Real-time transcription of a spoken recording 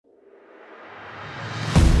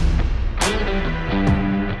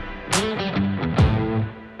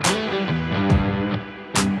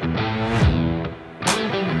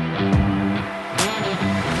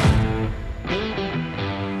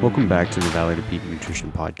Welcome back to the Valley to Peak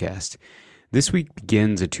Nutrition Podcast. This week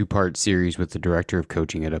begins a two-part series with the Director of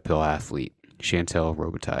Coaching at Uphill Athlete, Chantel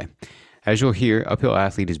Robitaille. As you'll hear, Uphill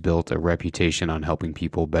Athlete has built a reputation on helping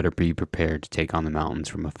people better be prepared to take on the mountains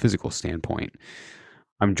from a physical standpoint.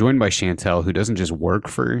 I'm joined by Chantel, who doesn't just work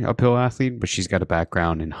for Uphill Athlete, but she's got a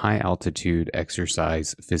background in high-altitude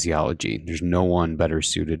exercise physiology. There's no one better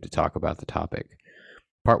suited to talk about the topic.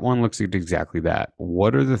 Part 1 looks at exactly that.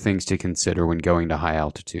 What are the things to consider when going to high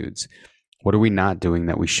altitudes? What are we not doing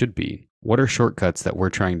that we should be? What are shortcuts that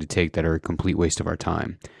we're trying to take that are a complete waste of our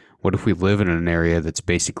time? What if we live in an area that's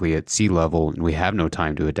basically at sea level and we have no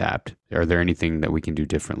time to adapt? Are there anything that we can do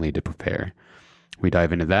differently to prepare? We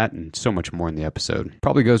dive into that and so much more in the episode.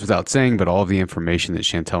 Probably goes without saying, but all of the information that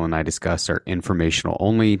Chantel and I discuss are informational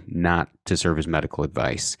only, not to serve as medical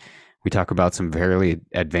advice. We talk about some very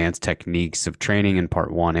advanced techniques of training in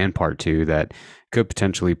part 1 and part 2 that could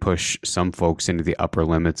potentially push some folks into the upper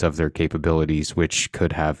limits of their capabilities, which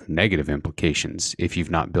could have negative implications if you've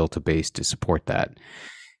not built a base to support that.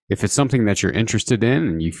 If it's something that you're interested in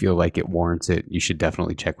and you feel like it warrants it, you should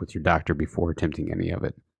definitely check with your doctor before attempting any of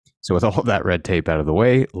it. So with all of that red tape out of the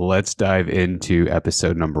way, let's dive into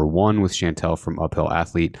episode number 1 with Chantel from Uphill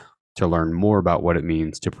Athlete to learn more about what it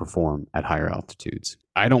means to perform at higher altitudes.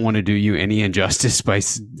 I don't want to do you any injustice by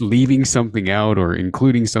leaving something out or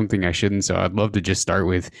including something I shouldn't, so I'd love to just start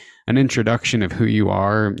with an introduction of who you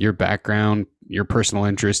are, your background, your personal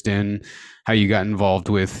interest in how you got involved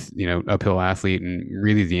with, Uphill Athlete and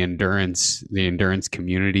really the endurance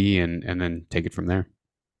community, and then take it from there.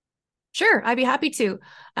 Sure, I'd be happy to.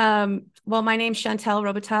 Well, my name's Chantel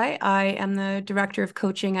Robitaille. I am the Director of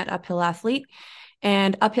Coaching at Uphill Athlete.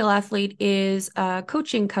 And Uphill Athlete is a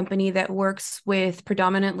coaching company that works with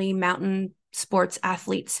predominantly mountain sports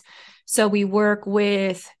athletes. So we work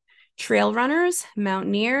with trail runners,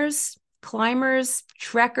 mountaineers, climbers,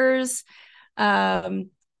 trekkers,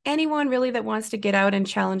 anyone really that wants to get out and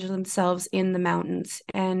challenge themselves in the mountains.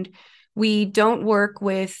 And we don't work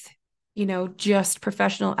with, just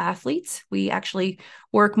professional athletes. We actually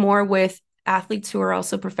work more with athletes who are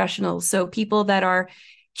also professionals. So people that are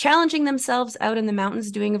challenging themselves out in the mountains,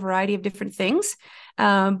 doing a variety of different things,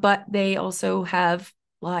 but they also have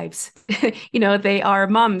lives. They are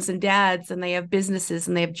moms and dads, and they have businesses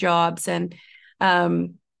and they have jobs, and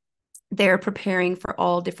they're preparing for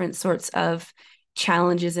all different sorts of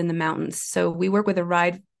challenges in the mountains. So we work with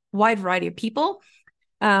a wide variety of people.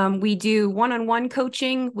 We do one-on-one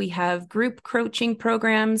coaching. We have group coaching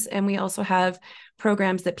programs, and we also have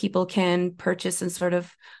programs that people can purchase and sort of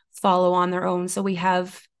follow on their own. So we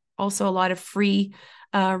have also a lot of free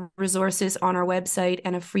resources on our website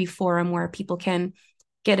and a free forum where people can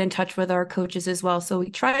get in touch with our coaches as well. So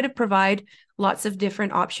we try to provide lots of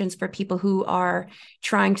different options for people who are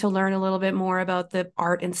trying to learn a little bit more about the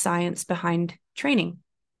art and science behind training.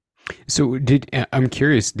 So I'm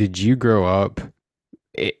curious, did you grow up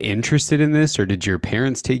interested in this, or did your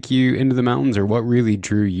parents take you into the mountains, or what really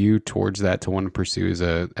drew you towards that to want to pursue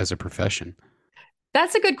as a profession?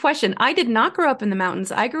 That's a good question. I did not grow up in the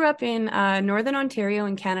mountains. I grew up in Northern Ontario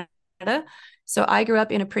in Canada. So I grew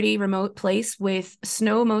up in a pretty remote place with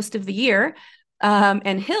snow most of the year,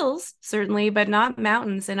 and hills, certainly, but not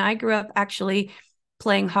mountains. And I grew up actually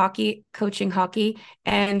playing hockey, coaching hockey,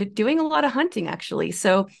 and doing a lot of hunting, actually.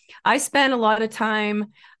 So I spent a lot of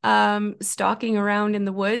time stalking around in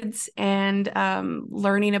the woods and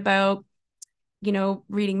learning about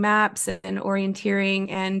reading maps and orienteering.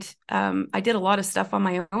 And I did a lot of stuff on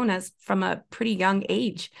my own from a pretty young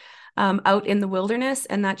age out in the wilderness.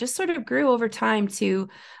 And that just sort of grew over time to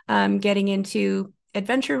getting into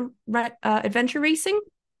adventure racing.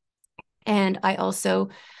 And I also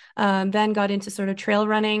then got into sort of trail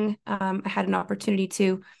running. I had an opportunity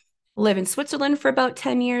to live in Switzerland for about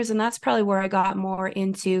 10 years. And that's probably where I got more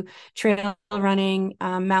into trail running,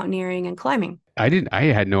 mountaineering, and climbing. I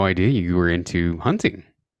had no idea you were into hunting.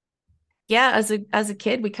 Yeah, as a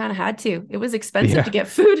kid, we kind of had to. It was expensive to get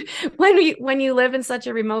food when you live in such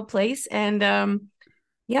a remote place. And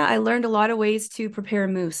I learned a lot of ways to prepare a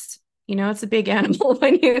moose. It's a big animal.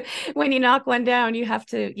 When you knock one down, you have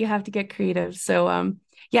to get creative. So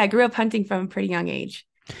I grew up hunting from a pretty young age.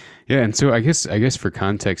 Yeah, and so I guess for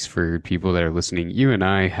context for people that are listening, you and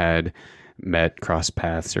I had met, cross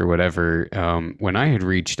paths or whatever, when I had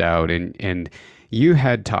reached out, and you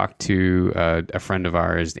had talked to a friend of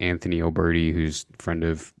ours, Anthony O'Berty, who's a friend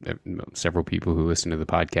of several people who listen to the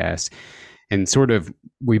podcast. And sort of,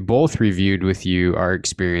 we both reviewed with you our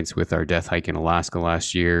experience with our death hike in Alaska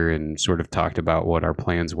last year and sort of talked about what our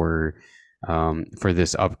plans were for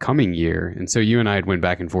this upcoming year. And so you and I had went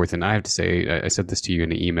back and forth, and I have to say, I said this to you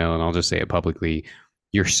in an email, and I'll just say it publicly.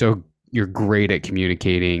 you're great at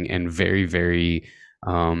communicating and very, very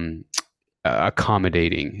um,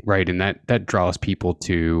 accommodating, right? And that draws people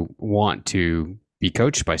to want to be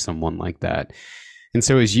coached by someone like that. And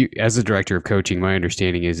so as a director of coaching, my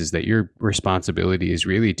understanding is that your responsibility is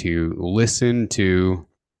really to listen to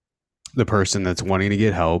the person that's wanting to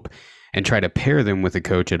get help and try to pair them with a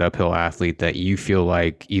coach at Uphill Athlete that you feel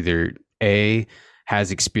like either A,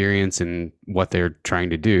 has experience in what they're trying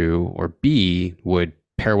to do, or B, would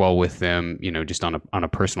pair well with them, just on a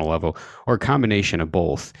personal level, or a combination of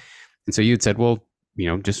both. And so you had said, well,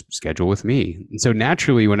 just schedule with me. And so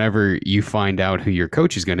naturally, whenever you find out who your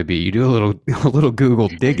coach is going to be, you do a little Google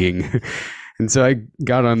digging. And so I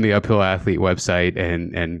got on the Uphill Athlete website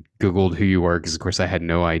and Googled who you were, because of course I had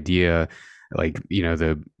no idea. Like,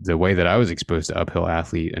 the way that I was exposed to Uphill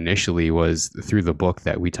Athlete initially was through the book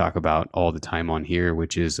that we talk about all the time on here,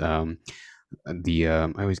 which is I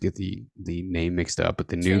always get the name mixed up, but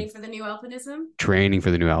the Training for the New Alpinism. Training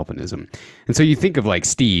for the New Alpinism. And so you think of like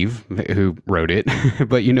Steve, who wrote it,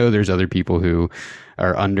 but there's other people who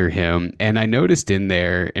are under him. And I noticed in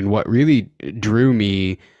there, and what really drew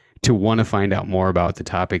me to want to find out more about the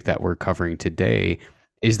topic that we're covering today,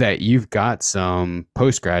 is that you've got some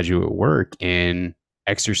postgraduate work in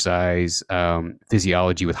exercise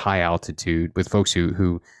physiology with high altitude, with folks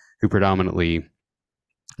who predominantly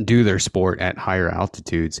do their sport at higher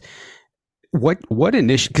altitudes. What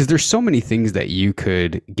initial, because there's so many things that you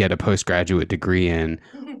could get a postgraduate degree in.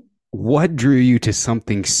 What drew you to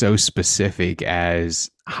something so specific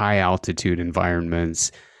as high altitude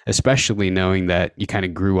environments, especially knowing that you kind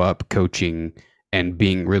of grew up coaching and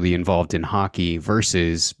being really involved in hockey,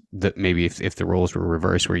 versus maybe if the roles were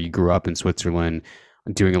reversed, where you grew up in Switzerland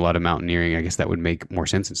doing a lot of mountaineering? I guess that would make more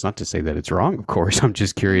sense. It's not to say that it's wrong, of course. I'm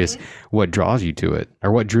just curious what draws you to it,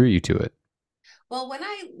 or what drew you to it. Well, when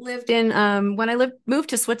I moved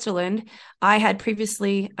to Switzerland, I had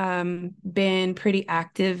previously been pretty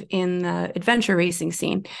active in the adventure racing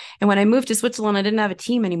scene. And when I moved to Switzerland, I didn't have a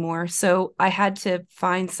team anymore. So I had to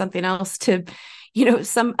find something else to,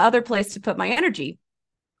 some other place to put my energy.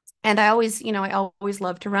 And I always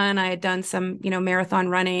loved to run. I had done some, marathon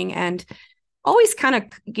running, and always kind of,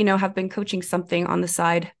 have been coaching something on the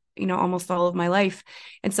side, almost all of my life.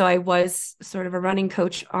 And so I was sort of a running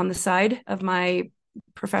coach on the side of my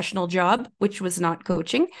professional job, which was not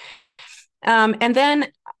coaching. And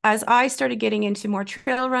then as I started getting into more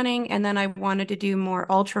trail running, and then I wanted to do more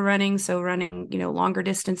ultra running, so running, longer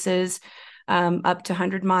distances, up to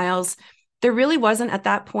 100 miles, there really wasn't, at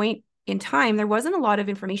that point in time, there wasn't a lot of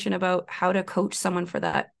information about how to coach someone for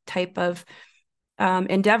that type of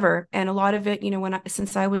endeavor. And a lot of it,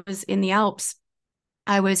 since I was in the Alps,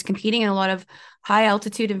 I was competing in a lot of high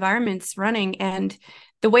altitude environments running, and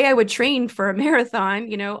the way I would train for a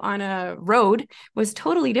marathon, on a road was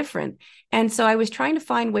totally different. And so I was trying to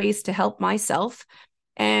find ways to help myself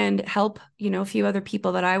and help, a few other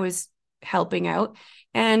people that I was helping out.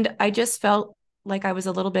 And I just felt like I was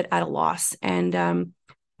a little bit at a loss, and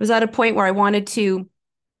was at a point where I wanted to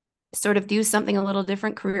sort of do something a little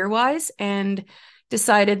different career-wise, and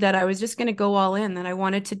decided that I was just going to go all in, that I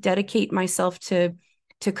wanted to dedicate myself to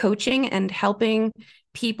coaching and helping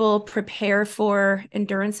people prepare for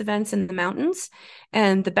endurance events in the mountains.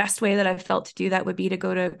 And the best way that I felt to do that would be to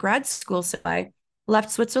go to grad school. So I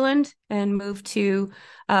left Switzerland and moved to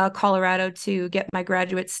Colorado to get my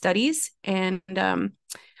graduate studies. And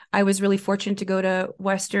I was really fortunate to go to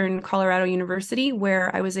Western Colorado University,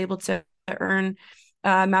 where I was able to earn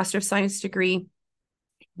a Master of Science degree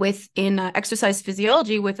in exercise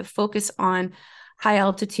physiology, with a focus on high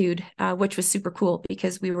altitude, which was super cool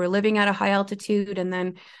because we were living at a high altitude. And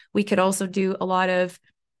then we could also do a lot of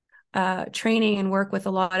training and work with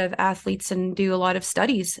a lot of athletes and do a lot of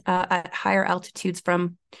studies at higher altitudes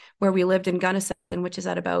from where we lived in Gunnison, which is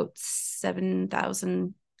at about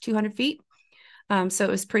 7,200 feet. So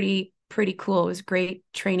it was pretty cool. It was a great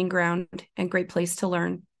training ground and great place to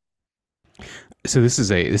learn. So this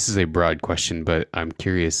is a broad question, but I'm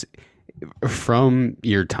curious, from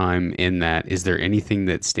your time in that, is there anything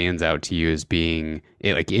that stands out to you as being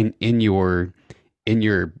like in your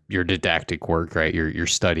didactic work, right? You're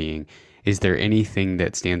studying. Is there anything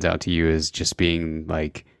that stands out to you as just being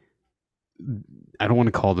like, I don't want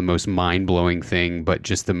to call the most mind-blowing thing, but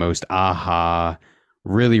just the most aha,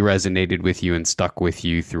 really resonated with you and stuck with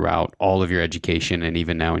you throughout all of your education and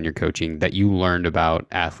even now in your coaching, that you learned about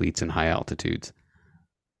athletes in high altitudes?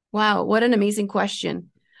 Wow, what an amazing question.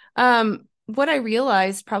 What I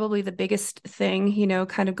realized, probably the biggest thing,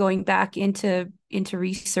 kind of going back into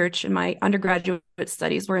research, and my undergraduate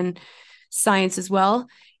studies were in science as well,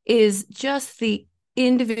 is just the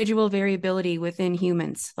individual variability within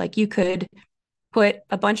humans. Like you could put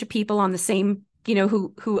a bunch of people on the same,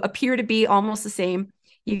 who appear to be almost the same.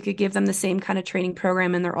 You could give them the same kind of training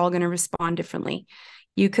program and they're all going to respond differently.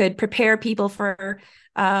 You could prepare people for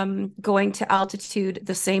going to altitude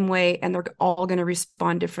the same way and they're all going to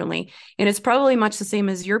respond differently. And it's probably much the same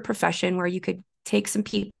as your profession, where you could take some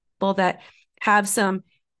people that have some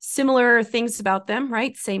similar things about them,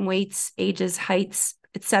 right? Same weights, ages, heights,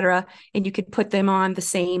 etc. And you could put them on the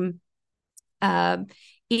same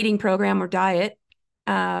eating program or diet,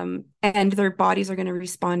 and their bodies are going to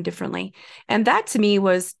respond differently. And that to me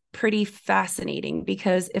was pretty fascinating,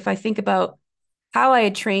 because if I think about how I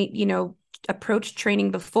had trained, approached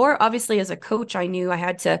training before, obviously as a coach, I knew I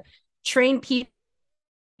had to train people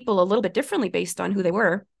a little bit differently based on who they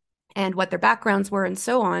were and what their backgrounds were and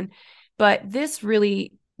so on. But this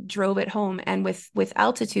really drove it home. And with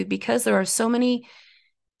altitude, because there are so many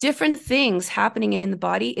different things happening in the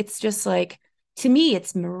body, it's just like, to me,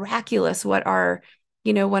 it's miraculous what our,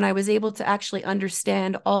 when I was able to actually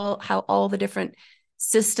understand how all the different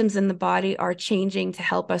systems in the body are changing to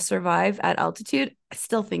help us survive at altitude. I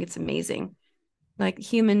still think it's amazing. Like,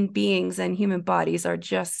 human beings and human bodies are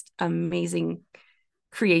just amazing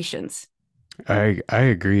creations. I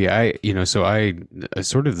agree. So I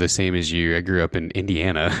sort of the same as you. I grew up in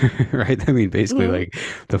Indiana, right? I mean, basically Mhm. like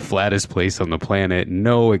the flattest place on the planet.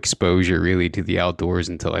 No exposure really to the outdoors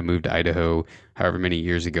until I moved to Idaho, however many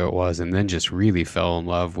years ago it was, and then just really fell in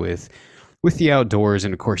love with the outdoors,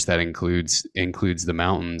 and of course that includes the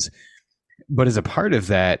mountains. But as a part of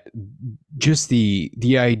that, just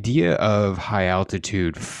the idea of high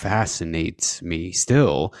altitude fascinates me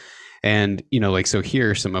still. And like, so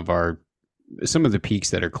here some of the peaks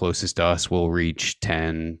that are closest to us will reach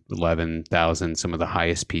 10, 11,000. Some of the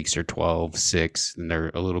highest peaks are 12, 6, and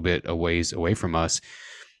they're a little bit a ways away from us.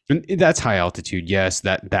 And that's high altitude. Yes,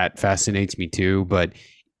 that fascinates me too. But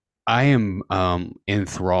I am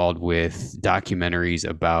enthralled with documentaries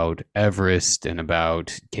about Everest and about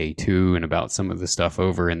K2 and about some of the stuff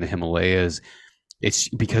over in the Himalayas. It's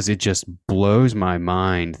because it just blows my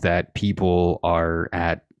mind that people are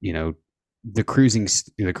at, the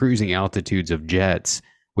cruising altitudes of jets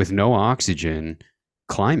with no oxygen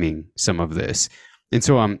climbing some of this. And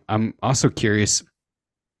so I'm also curious,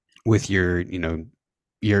 with your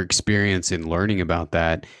experience in learning about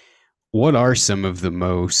that, what are some of the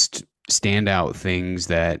most standout things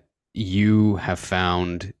that you have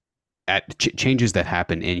found at changes that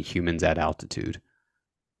happen in humans at altitude?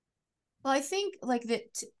 Well, I think like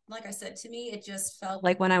that, like I said, to me, it just felt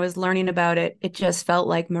like when I was learning about it, it just felt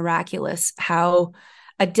like miraculous how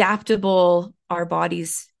adaptable our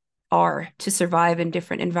bodies are to survive in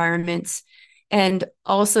different environments. And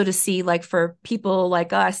also to see, like, for people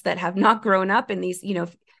like us that have not grown up in these,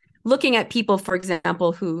 looking at people, for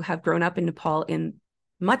example, who have grown up in Nepal in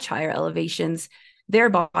much higher elevations, their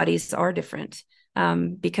bodies are different,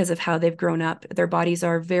 because of how they've grown up. Their bodies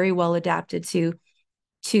are very well adapted to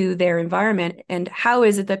their environment. And how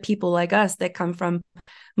is it that people like us that come from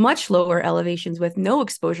much lower elevations with no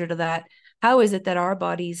exposure to that, how is it that our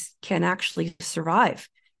bodies can actually survive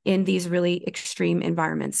in these really extreme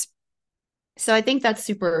environments? So I think that's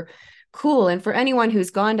super cool. And for anyone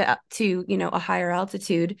who's gone to a higher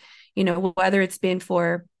altitude, whether it's been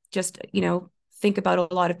for just, think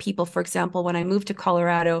about a lot of people. For example, when I moved to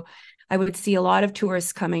Colorado, I would see a lot of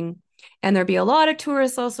tourists coming, and there'd be a lot of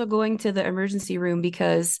tourists also going to the emergency room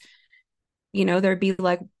because, there'd be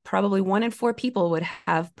like probably 1 in 4 people would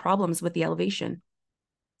have problems with the elevation.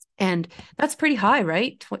 And that's pretty high,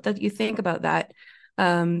 right? What that you think about that,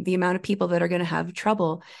 the amount of people that are going to have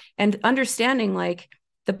trouble, and understanding like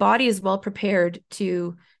the body is well prepared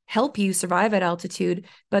to help you survive at altitude,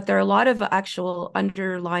 but there are a lot of actual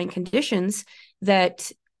underlying conditions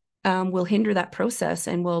that will hinder that process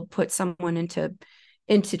and will put someone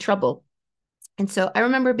into trouble. And so I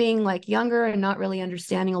remember being like younger and not really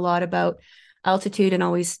understanding a lot about altitude, and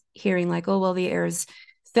always hearing like, oh, well, the air is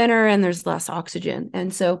thinner and there's less oxygen.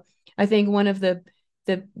 And so I think one of the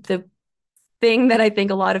thing that I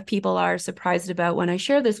think a lot of people are surprised about when I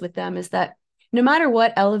share this with them is that no matter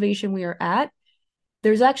what elevation we are at,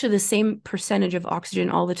 there's actually the same percentage of oxygen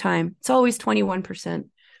all the time. It's always 21%.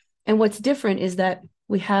 And what's different is that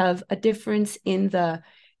we have a difference in the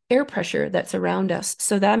air pressure that's around us.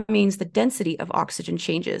 So that means the density of oxygen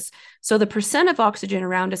changes. So the percent of oxygen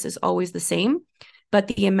around us is always the same, but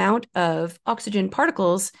the amount of oxygen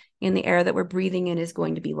particles in the air that we're breathing in is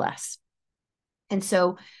going to be less. And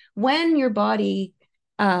so when your body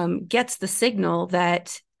gets the signal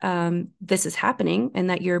that this is happening and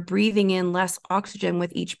that you're breathing in less oxygen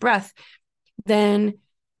with each breath, then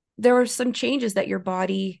there are some changes that your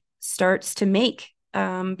body starts to make,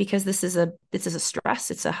 because this is a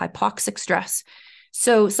stress. It's a hypoxic stress.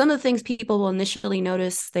 So some of the things people will initially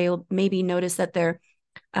notice, they'll maybe notice that their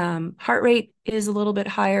heart rate is a little bit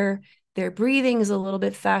higher, their breathing is a little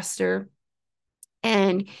bit faster.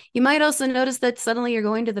 And you might also notice that suddenly you're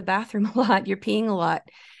going to the bathroom a lot, you're peeing a lot.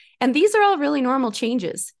 And these are all really normal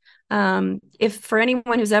changes. If for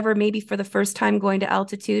anyone who's ever maybe for the first time going to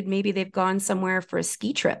altitude, maybe they've gone somewhere for a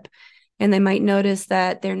ski trip and they might notice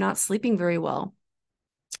that they're not sleeping very well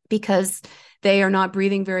because they are not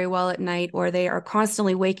breathing very well at night, or they are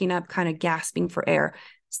constantly waking up kind of gasping for air,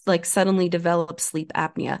 like suddenly develop sleep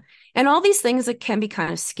apnea. And all these things that can be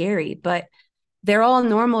kind of scary, but they're all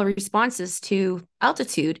normal responses to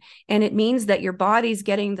altitude. And it means that your body's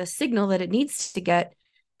getting the signal that it needs to get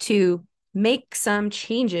to make some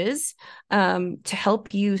changes, to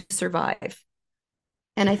help you survive.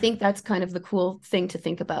 And I think that's kind of the cool thing to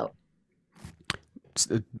think about.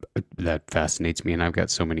 That fascinates me, and I've got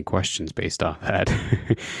so many questions based off that.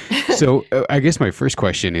 So, I guess my first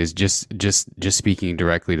question is just speaking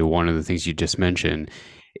directly to one of the things you just mentioned.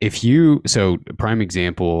 If you so prime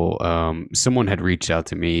example, someone had reached out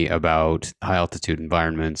to me about high altitude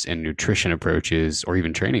environments and nutrition approaches, or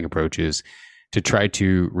even training approaches, to try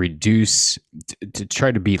to reduce, to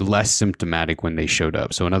try to be less symptomatic when they showed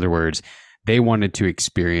up. So, in other words, they wanted to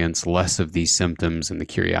experience less of these symptoms, and the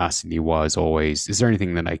curiosity was always, is there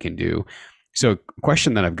anything that I can do? So, a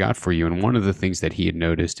question that I've got for you, and one of the things that he had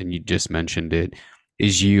noticed, and you just mentioned it,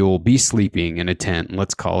 is you'll be sleeping in a tent. And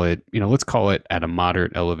let's call it at a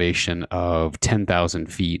moderate elevation of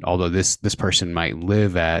 10,000 feet. Although this person might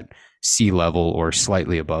live at sea level or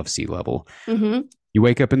slightly above sea level. Mm-hmm. You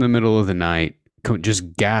wake up in the middle of the night,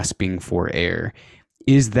 just gasping for air.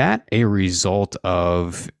 Is that a result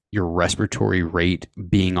of your respiratory rate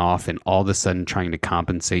being off and all of a sudden trying to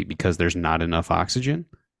compensate because there's not enough oxygen?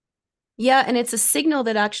 Yeah, and it's a signal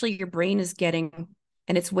that actually your brain is getting,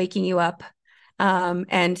 and it's waking you up.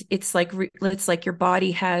 And it's like your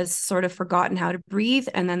body has sort of forgotten how to breathe,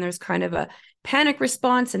 and then there's kind of a panic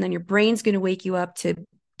response, and then your brain's going to wake you up to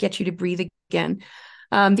get you to breathe again.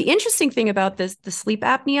 The interesting thing about the sleep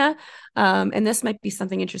apnea, and this might be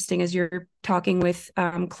something interesting as you're talking with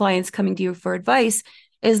clients coming to you for advice,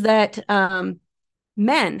 is that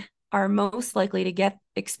men are most likely to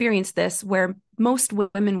experience this, where most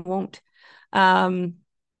women won't. Um,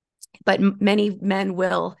 but many men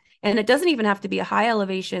will. And it doesn't even have to be a high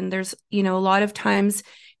elevation. There's, a lot of times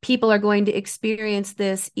people are going to experience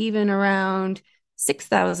this even around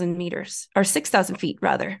 6,000 meters, or 6,000 feet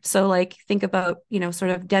rather. So like think about,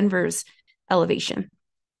 sort of Denver's elevation,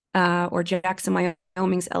 or Jackson,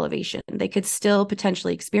 Wyoming's elevation. They could still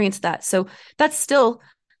potentially experience that. So that's still,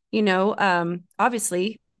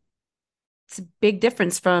 obviously it's a big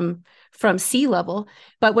difference from sea level.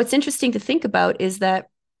 But what's interesting to think about is that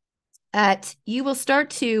you will start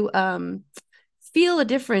to feel a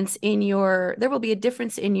difference there will be a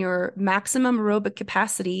difference in your maximum aerobic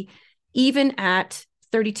capacity, even at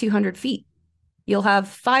 3,200 feet. You'll have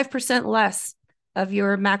 5% less of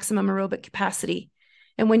your maximum aerobic capacity.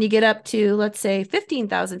 And when you get up to, let's say,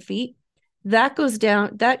 15,000 feet, that goes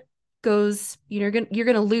down, you're going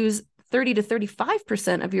to lose 30 to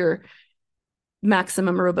 35% of your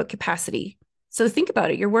maximum aerobic capacity. So think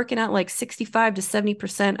about it. You're working at like 65 to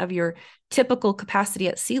 70% of your typical capacity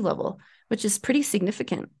at sea level, which is pretty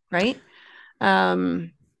significant, right?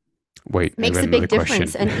 Wait, makes a big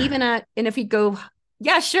difference. And if you go,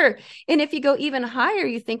 yeah, sure. And if you go even higher,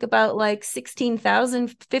 you think about like 16,000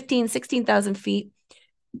 feet,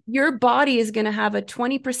 your body is going to have a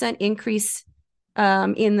 20% increase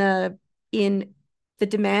in the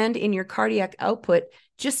demand in your cardiac output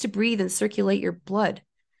just to breathe and circulate your blood.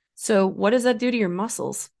 So what does that do to your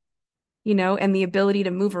muscles, and the ability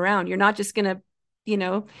to move around? You're not just going to,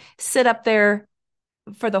 sit up there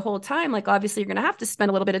for the whole time. Like obviously you're going to have to spend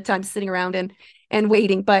a little bit of time sitting around and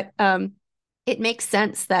waiting, but it makes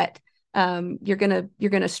sense that you're going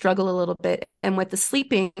to struggle a little bit. And with the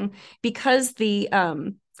sleeping, because the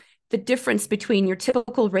difference between your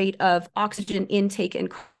typical rate of oxygen intake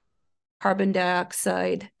and carbon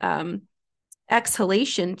dioxide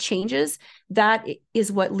exhalation changes, that is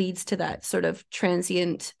what leads to that sort of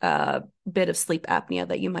transient bit of sleep apnea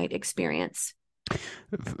that you might experience.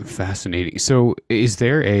 Fascinating. So is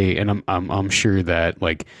there and I'm sure that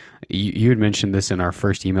like you had mentioned this in our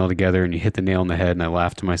first email together, and you hit the nail on the head, and I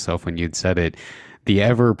laughed to myself when you'd said it, the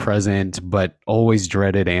ever present but always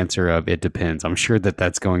dreaded answer of it depends. I'm sure that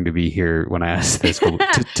that's going to be here when I ask this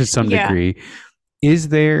to some degree. Is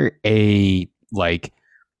there a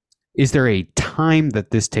time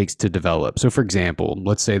that this takes to develop. So, for example,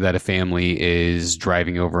 let's say that a family is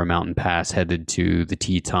driving over a mountain pass headed to the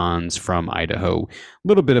Tetons from Idaho. A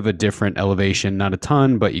little bit of a different elevation, not a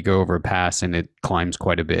ton, but you go over a pass and it climbs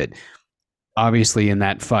quite a bit. Obviously, in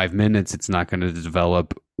that 5 minutes, it's not going to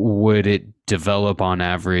develop. Would it develop on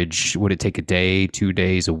average? Would it take a day, 2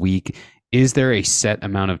 days, a week? Is there a set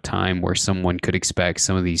amount of time where someone could expect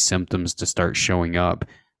some of these symptoms to start showing up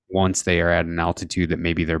once they are at an altitude that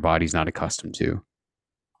maybe their body's not accustomed to?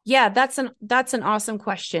 Yeah, that's an awesome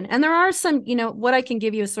question. And there are some, what I can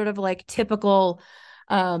give you is sort of like typical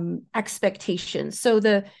expectations. So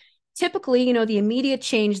the typically, the immediate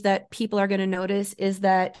change that people are going to notice is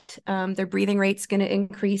that their breathing rate's going to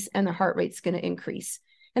increase and the heart rate's going to increase.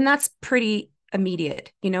 And that's pretty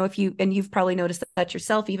immediate. You've probably noticed that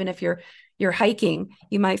yourself, even if you're hiking,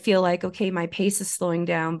 you might feel like, okay, my pace is slowing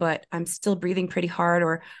down, but I'm still breathing pretty hard,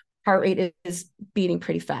 or heart rate is beating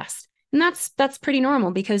pretty fast. And that's pretty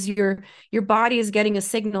normal because your body is getting a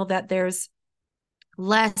signal that there's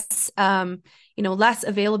less less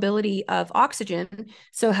availability of oxygen.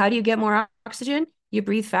 So how do you get more oxygen? You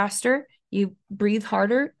breathe faster, you breathe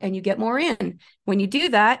harder, and you get more in. When you do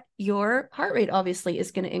that, your heart rate obviously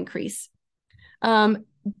is going to increase. And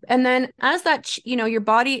then as that, your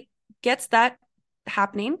body gets that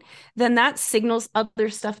happening, then that signals other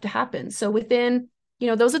stuff to happen. So within,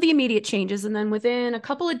 those are the immediate changes. And then within a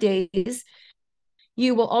couple of days,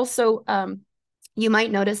 you will also, you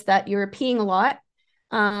might notice that you're peeing a lot.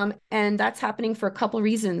 And that's happening for a couple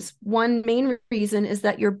reasons. One main reason is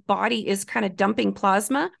that your body is kind of dumping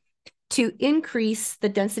plasma to increase the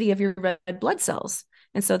density of your red blood cells.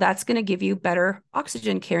 And so that's going to give you better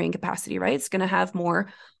oxygen carrying capacity, right? It's going to have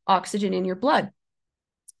more oxygen in your blood.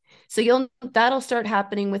 So that'll start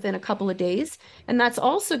happening within a couple of days. And that's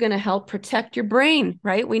also going to help protect your brain,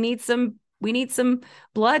 right? We need some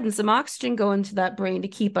blood and some oxygen going to that brain to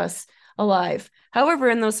keep us alive. However,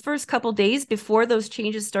 in those first couple of days before those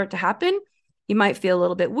changes start to happen, you might feel a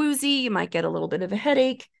little bit woozy, you might get a little bit of a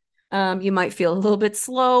headache, you might feel a little bit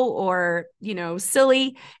slow or,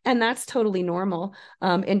 silly, and that's totally normal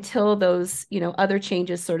until those, other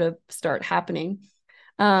changes sort of start happening.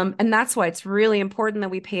 And that's why it's really important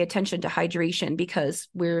that we pay attention to hydration, because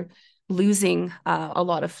we're losing a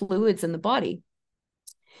lot of fluids in the body.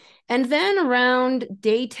 And then around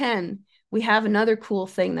day 10, we have another cool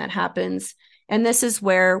thing that happens. And this is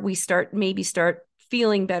where we start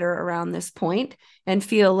feeling better around this point and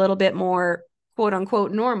feel a little bit more quote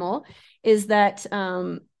unquote normal, is that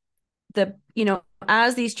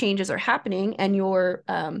as these changes are happening and your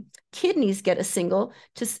kidneys get a signal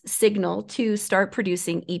to start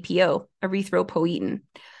producing EPO, erythropoietin.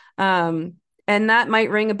 And that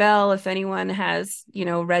might ring a bell if anyone has,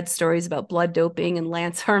 read stories about blood doping and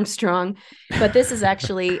Lance Armstrong. But this is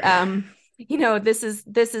actually, this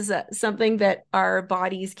is something that our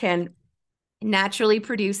bodies can naturally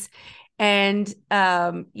produce. And,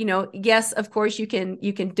 yes, of course you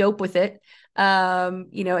can dope with it,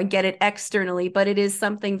 and get it externally, but it is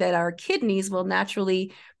something that our kidneys will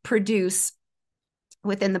naturally produce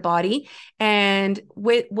within the body. And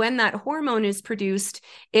when that hormone is produced,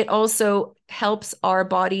 it also helps our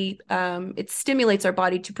body, it stimulates our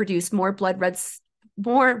body to produce more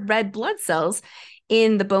red blood cells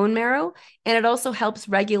in the bone marrow. And it also helps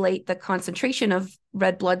regulate the concentration of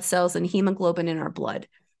red blood cells and hemoglobin in our blood.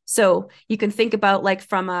 So you can think about, like,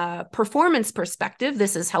 from a performance perspective,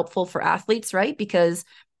 this is helpful for athletes, right? Because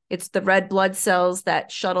it's the red blood cells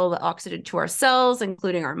that shuttle the oxygen to our cells,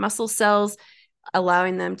 including our muscle cells,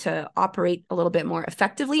 allowing them to operate a little bit more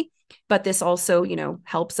effectively. But this also,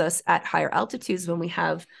 helps us at higher altitudes when we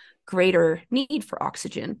have greater need for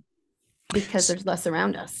oxygen because there's less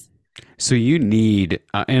around us. So you need,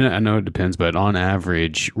 and I know it depends, but on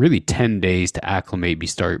average, really 10 days to acclimate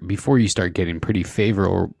before you start getting pretty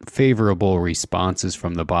favorable responses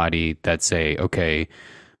from the body that say, okay,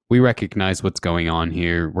 we recognize what's going on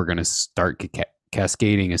here. We're going to start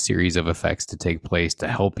cascading a series of effects to take place to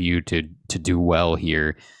help you to do well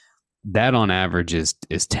here. That on average is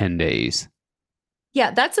 10 days.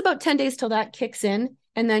 Yeah, that's about 10 days till that kicks in.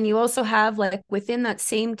 And then you also have, like, within that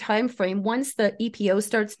same time frame, once the EPO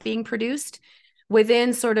starts being produced,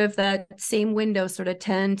 within sort of that same window, sort of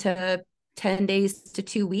 10 days to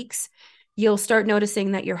 2 weeks, you'll start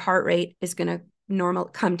noticing that your heart rate is going to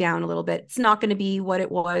come down a little bit. It's not going to be what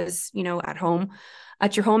it was, at home,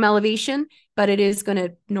 at your home elevation, but it is going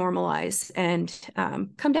to normalize and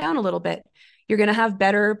come down a little bit. You're going to have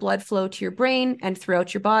better blood flow to your brain and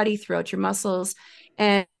throughout your body, throughout your muscles.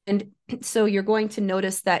 And so you're going to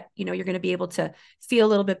notice that, you're going to be able to feel a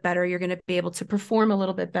little bit better. You're going to be able to perform a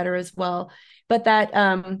little bit better as well. But that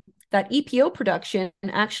that EPO production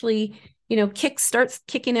actually, starts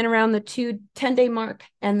kicking in around the 10-day mark,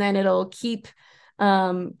 and then it'll keep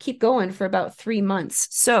going for about 3 months.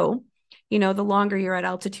 So, the longer you're at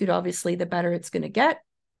altitude, obviously, the better it's going to get.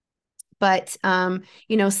 But,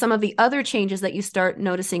 some of the other changes that you start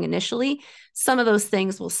noticing initially, some of those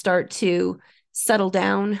things will start to settle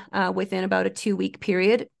down within about a 2-week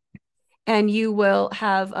period. And you will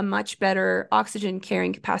have a much better oxygen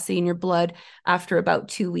carrying capacity in your blood after about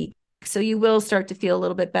 2 weeks. So you will start to feel a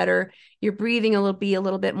little bit better. Your breathing will be a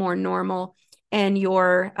little bit more normal, and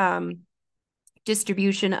your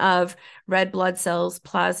distribution of red blood cells,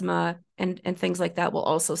 plasma, and things like that will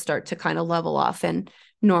also start to kind of level off and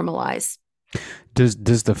normalize. Does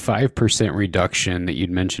the 5% reduction that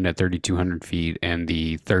you'd mentioned at 3,200 feet and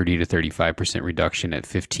the 30 to 35% reduction at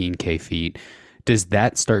 15K feet, does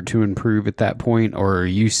that start to improve at that point? Or are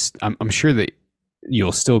you, I'm sure that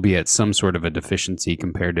you'll still be at some sort of a deficiency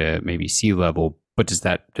compared to maybe sea level, but does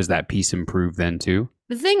that piece improve then too?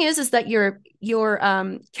 The thing is that your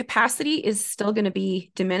capacity is still going to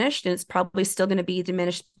be diminished, and it's probably still going to be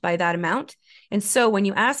diminished by that amount. And so when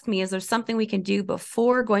you ask me, is there something we can do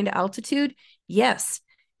before going to altitude? Yes,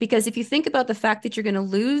 because if you think about the fact that you're going to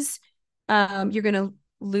lose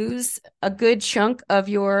a good chunk of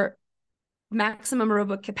your maximum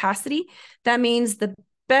aerobic capacity, that means the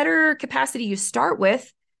better capacity you start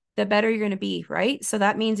with, the better you're going to be, right? So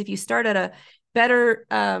that means if you start at a better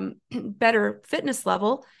fitness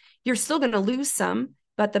level, you're still going to lose some,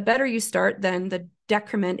 but the better you start, then the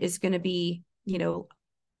decrement is going to be,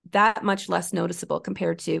 that much less noticeable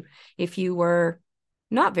compared to if you were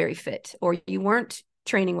not very fit or you weren't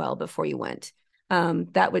training well before you went.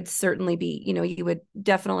 That would certainly be, you would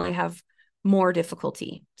definitely have more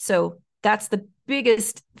difficulty. So that's the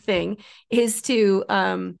biggest thing, is to,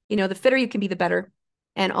 the fitter you can be, the better.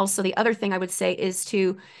 And also the other thing I would say is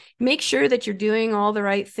to make sure that you're doing all the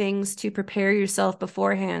right things to prepare yourself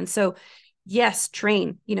beforehand. So yes,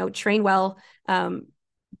 train well,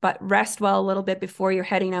 but rest well a little bit before you're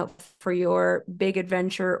heading out for your big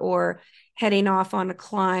adventure or heading off on a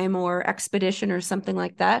climb or expedition or something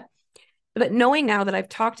like that. But knowing now that I've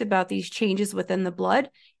talked about these changes within the blood,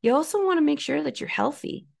 you also want to make sure that you're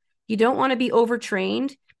healthy. You don't want to be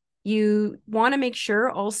overtrained. You want to make sure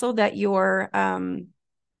also that you're, I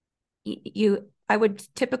would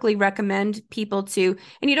typically recommend people to,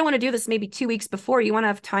 and you don't want to do this maybe 2 weeks before, you want to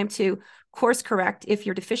have time to course correct if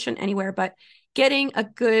you're deficient anywhere, but getting a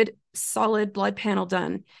good solid blood panel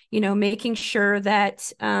done, making sure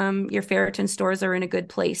that your ferritin stores are in a good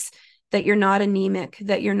place, that you're not anemic,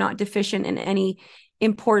 that you're not deficient in any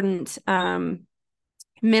important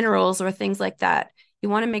minerals or things like that. You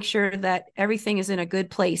want to make sure that everything is in a good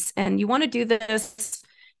place, and you want to do this,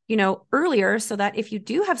 earlier, so that if you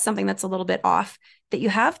do have something that's a little bit off, that you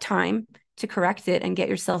have time to correct it and get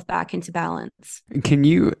yourself back into balance. Can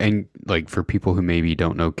you, and like for people who maybe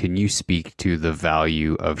don't know, can you speak to the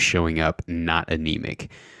value of showing up not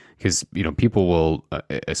anemic? Because, people will,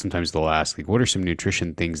 sometimes they'll ask, like, what are some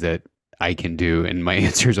nutrition things that I can do? And my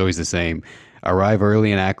answer is always the same: arrive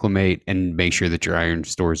early and acclimate, and make sure that your iron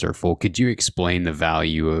stores are full. Could you explain the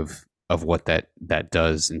value of what that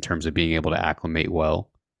does in terms of being able to acclimate well?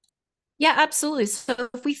 Yeah, absolutely. So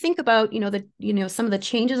if we think about, some of the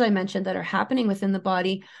changes I mentioned that are happening within the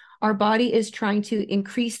body, our body is trying to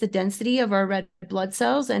increase the density of our red blood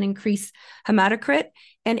cells and increase hematocrit.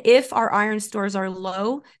 And if our iron stores are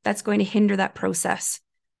low, that's going to hinder that process.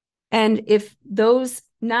 And if those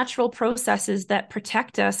natural processes that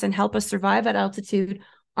protect us and help us survive at altitude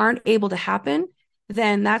aren't able to happen,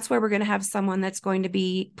 then that's where we're going to have someone that's going to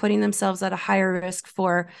be putting themselves at a higher risk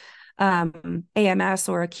for AMS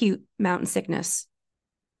or acute mountain sickness.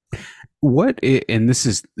 And this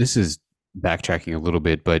is backtracking a little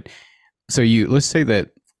bit, but so let's say that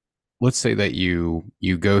you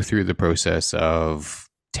go through the process of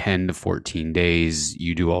 10 to 14 days,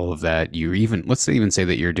 you do all of that. Let's even say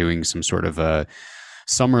that you're doing some sort of a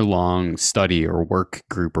summer long study or work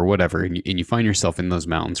group or whatever, and you find yourself in those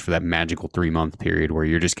mountains for that magical 3-month period where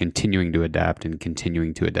you're just continuing to adapt and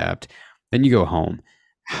continuing to adapt. Then you go home.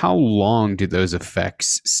 How long do those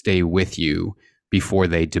effects stay with you before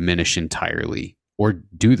they diminish entirely? Or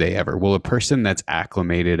do they ever? Will a person that's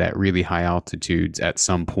acclimated at really high altitudes at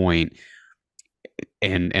some point,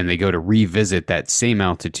 and they go to revisit that same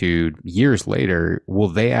altitude years later, will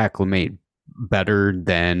they acclimate better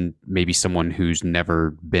than maybe someone who's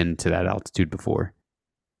never been to that altitude before?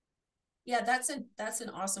 Yeah, that's an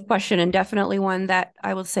awesome question, and definitely one that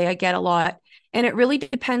I will say I get a lot. And it really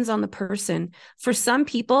depends on the person. For some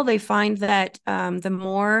people, they find that the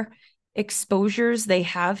more exposures they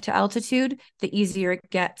have to altitude, the easier it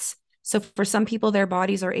gets. So for some people, their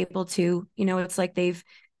bodies are able to, it's like they've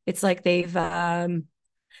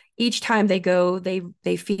each time they go,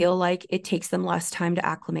 they feel like it takes them less time to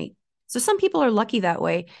acclimate. So some people are lucky that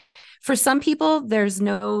way. For some people, there's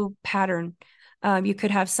no pattern. You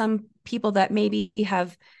could have some people that maybe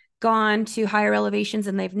have gone to higher elevations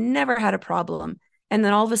and they've never had a problem. And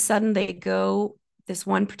then all of a sudden they go this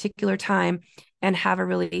one particular time and have a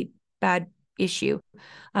really bad issue.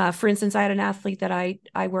 For instance, I had an athlete that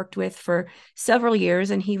I worked with for several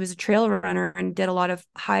years, and he was a trail runner and did a lot of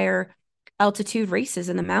higher altitude races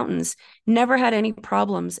in the mountains, never had any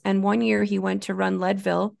problems. And one year he went to run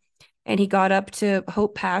Leadville and he got up to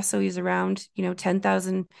Hope Pass. So he's around,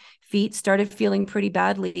 10,000 feet, started feeling pretty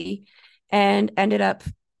badly and ended up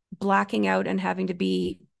blacking out and having to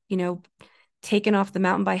be, taken off the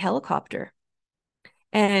mountain by helicopter.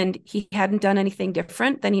 And he hadn't done anything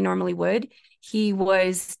different than he normally would. He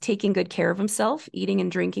was taking good care of himself, eating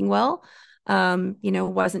and drinking well,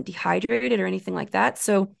 wasn't dehydrated or anything like that.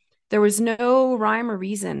 So there was no rhyme or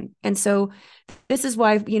reason. And so this is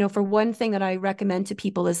why, for one thing that I recommend to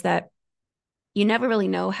people is that you never really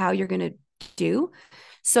know how you're going to do.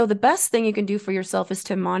 So the best thing you can do for yourself is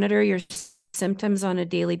to monitor your symptoms on a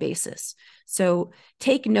daily basis. So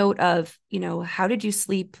take note of, how did you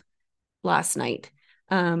sleep last night?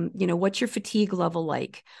 What's your fatigue level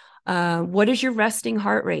like? What is your resting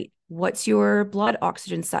heart rate? What's your blood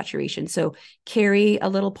oxygen saturation? So carry a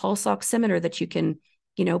little pulse oximeter that you can,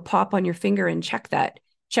 pop on your finger and check that.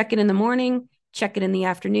 Check it in the morning, check it in the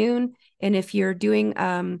afternoon. And if you're doing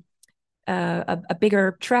a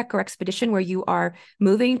bigger trek or expedition where you are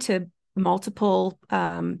moving to multiple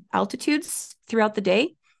altitudes throughout the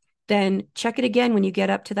day, then check it again when you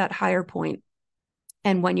get up to that higher point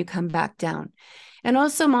and when you come back down. And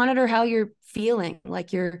also monitor how you're feeling.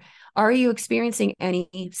 Like are you experiencing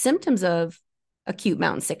any symptoms of acute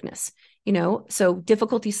mountain sickness? So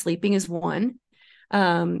difficulty sleeping is one.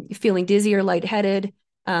 Feeling dizzy or lightheaded,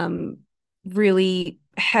 really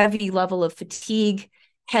heavy level of fatigue,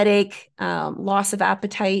 headache, loss of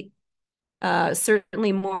appetite.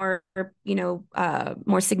 Certainly more,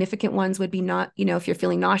 more significant ones would be not, if you're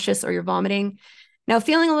feeling nauseous or you're vomiting. Now,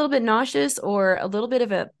 feeling a little bit nauseous or a little bit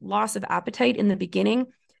of a loss of appetite in the beginning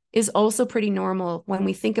is also pretty normal. When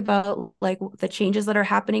we think about like the changes that are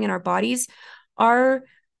happening in our bodies are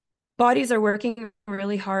working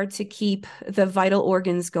really hard to keep the vital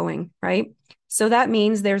organs going, right? So that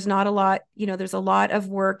means there's not a lot, there's a lot of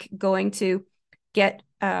work going to get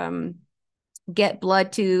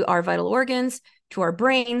blood to our vital organs, to our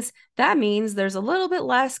brains. That means there's a little bit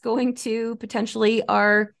less going to potentially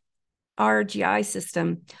our GI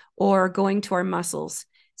system or going to our muscles.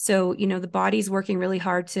 So, the body's working really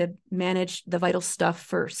hard to manage the vital stuff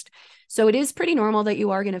first. So it is pretty normal that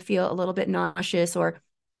you are going to feel a little bit nauseous or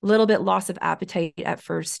a little bit loss of appetite at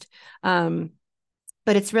first. But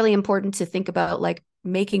it's really important to think about like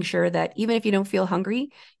making sure that even if you don't feel hungry,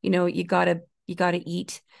 you gotta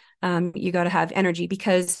eat. You got to have energy,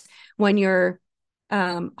 because when your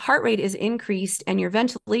heart rate is increased and your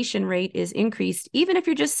ventilation rate is increased, even if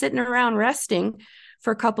you're just sitting around resting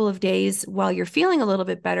for a couple of days while you're feeling a little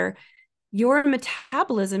bit better, your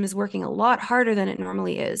metabolism is working a lot harder than it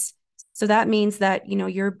normally is. So that means that,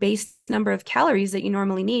 your base number of calories that you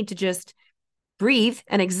normally need to just breathe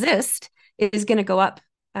and exist is going to go up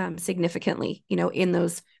significantly,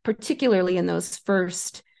 particularly in those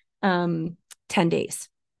first 10 days.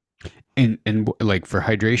 And like for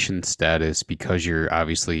hydration status, because you're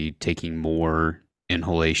obviously taking more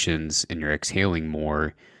inhalations and you're exhaling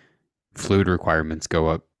more, fluid requirements go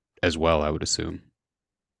up as well, I would assume.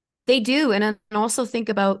 They do. And also think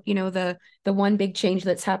about, the one big change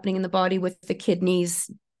that's happening in the body with the kidneys,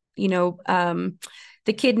 the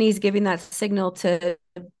kidneys giving that signal to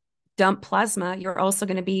dump plasma. You're also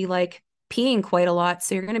going to be like peeing quite a lot.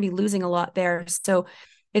 So you're going to be losing a lot there. So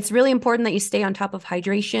it's really important that you stay on top of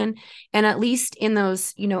hydration, and at least in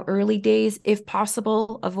those, early days, if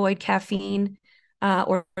possible, avoid caffeine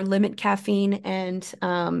or limit caffeine and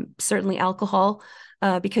certainly alcohol,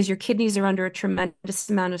 because your kidneys are under a tremendous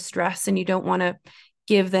amount of stress and you don't want to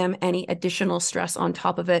give them any additional stress on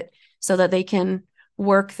top of it so that they can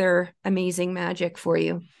work their amazing magic for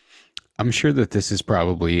you. I'm sure that this is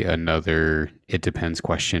probably another it depends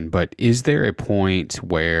question, but is there a point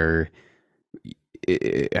where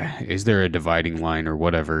is there a dividing line or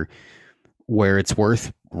whatever where it's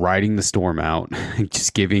worth riding the storm out,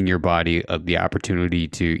 just giving your body the opportunity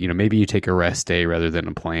to, maybe you take a rest day rather than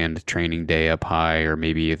a planned training day up high, or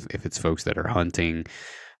maybe if it's folks that are hunting,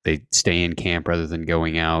 they stay in camp rather than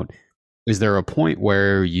going out. Is there a point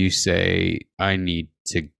where you say, I need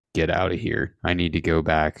to get out of here. I need to go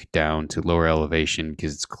back down to lower elevation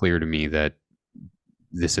because it's clear to me that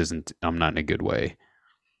I'm not in a good way.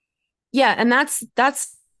 Yeah, and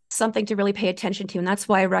that's something to really pay attention to. And that's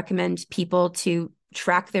why I recommend people to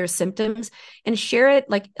track their symptoms and share it.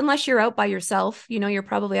 Like, unless you're out by yourself, you're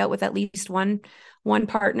probably out with at least one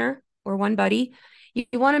partner or one buddy.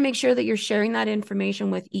 You want to make sure that you're sharing that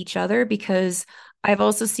information with each other, because I've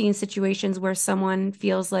also seen situations where someone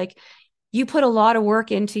feels like you put a lot of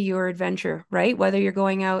work into your adventure, right? Whether you're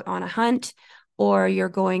going out on a hunt or you're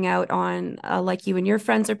going out on, like you and your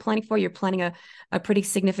friends are planning for, you're planning a pretty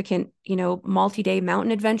significant, multi-day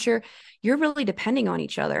mountain adventure. You're really depending on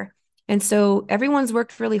each other. And so everyone's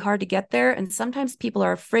worked really hard to get there. And sometimes people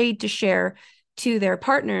are afraid to share to their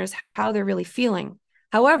partners how they're really feeling.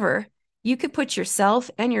 However, you could put yourself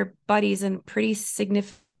and your buddies in pretty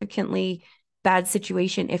significantly bad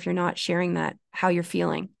situation if you're not sharing that, how you're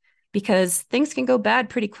feeling, because things can go bad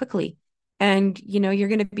pretty quickly. And, you're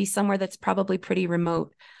going to be somewhere that's probably pretty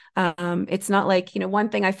remote. It's not like, one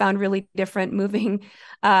thing I found really different moving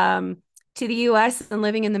to the US and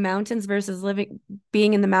living in the mountains versus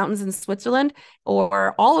being in the mountains in Switzerland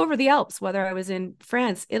or all over the Alps, whether I was in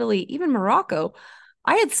France, Italy, even Morocco.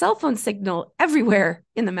 I had cell phone signal everywhere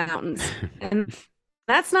in the mountains. And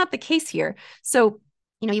that's not the case here. So,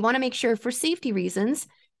 you want to make sure, for safety reasons,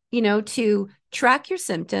 to track your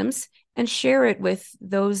symptoms and share it with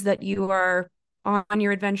those that you are on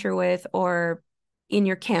your adventure with or in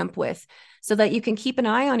your camp with, so that you can keep an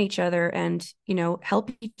eye on each other and,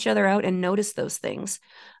 help each other out and notice those things.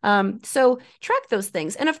 So track those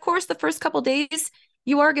things. And of course, the first couple days,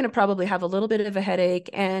 you are going to probably have a little bit of a headache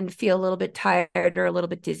and feel a little bit tired or a little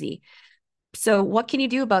bit dizzy. So what can you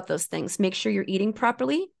do about those things? Make sure you're eating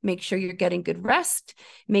properly, make sure you're getting good rest,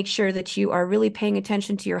 make sure that you are really paying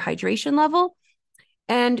attention to your hydration level,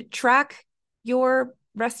 and track your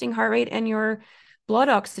resting heart rate and your blood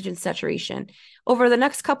oxygen saturation. Over the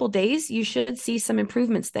next couple days, you should see some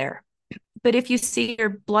improvements there. But if you see your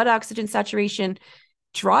blood oxygen saturation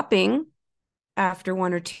dropping after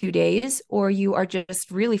 1 or 2 days, or you are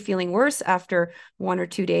just really feeling worse after 1 or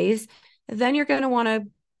 2 days, then you're going to want to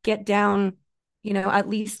get down, at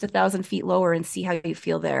least 1,000 feet lower and see how you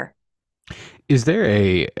feel there. Is there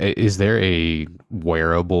a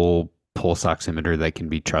wearable pulse oximeter that can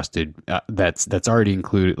be trusted, that's already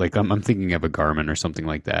included? Like I'm thinking of a Garmin or something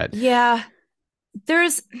like that. Yeah,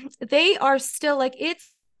 they are still like,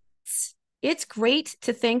 it's great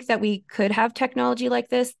to think that we could have technology like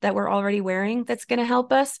this that we're already wearing that's going to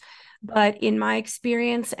help us. But in my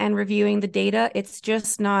experience and reviewing the data, it's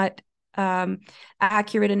just not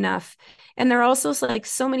accurate enough. And there are also like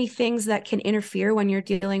so many things that can interfere when you're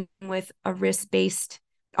dealing with a wrist-based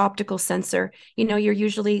optical sensor. You're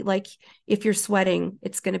usually like, if you're sweating,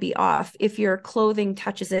 it's going to be off. If your clothing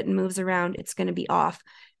touches it and moves around, it's going to be off.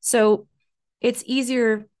 So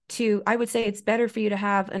I would say it's better for you to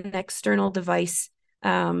have an external device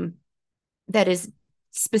that is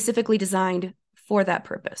specifically designed for that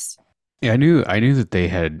purpose. Yeah, I knew that they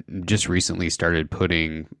had just recently started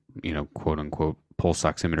putting, quote unquote pulse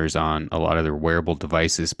oximeters on a lot of their wearable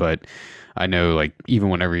devices, but I know, like, even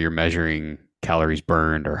whenever you're measuring calories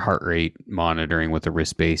burned or heart rate monitoring with a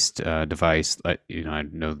wrist-based device, I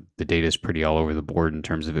know the data is pretty all over the board in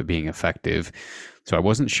terms of it being effective. So I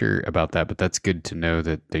wasn't sure about that, but that's good to know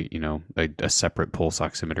that a separate pulse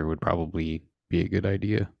oximeter would probably be a good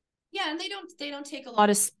idea. Yeah, and they don't take a lot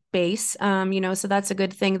of space, so that's a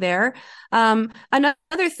good thing there.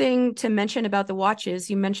 Another thing to mention about the watches,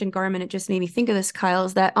 you mentioned Garmin, it just made me think of this, Kyle,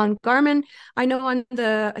 is that on Garmin, I know on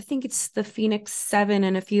I think it's the Phoenix 7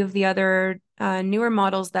 and a few of the other newer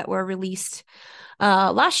models that were released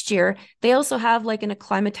last year, they also have like an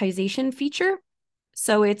acclimatization feature.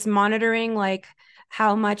 So it's monitoring like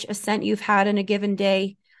how much ascent you've had in a given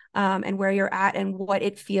day, and where you're at and what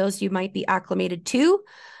it feels you might be acclimated to.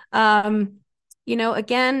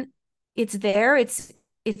 Again, it's there. It's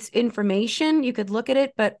information. You could look at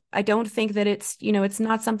it, but I don't think that it's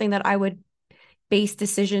not something that I would base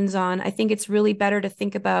decisions on. I think it's really better to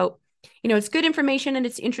think about, it's good information and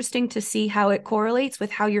it's interesting to see how it correlates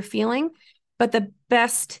with how you're feeling. But the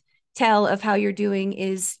best tell of how you're doing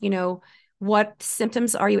is, what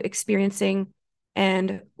symptoms are you experiencing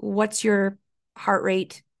and what's your heart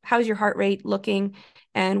rate? How's your heart rate looking?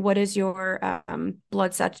 And what is your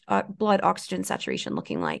blood oxygen saturation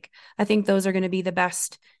looking like? I think those are going to be the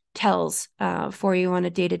best tells for you on a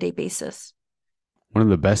day-to-day basis. One of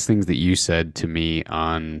the best things that you said to me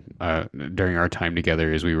on during our time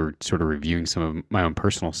together as we were sort of reviewing some of my own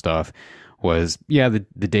personal stuff was, yeah,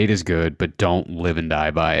 the data's good, but don't live and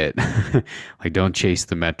die by it. Like, don't chase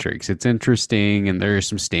the metrics. It's interesting, and there are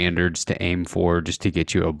some standards to aim for just to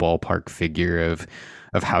get you a ballpark figure of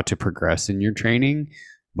how to progress in your training,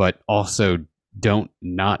 but also don't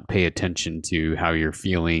not pay attention to how you're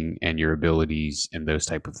feeling and your abilities and those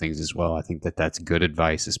type of things as well. I think that that's good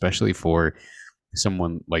advice, especially for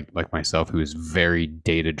someone like myself who is very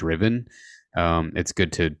data driven. It's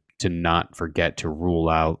good to not forget to rule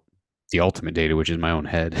out the ultimate data, which is my own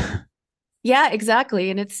head. Yeah, exactly.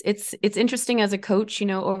 And it's interesting as a coach,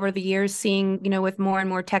 over the years seeing, with more and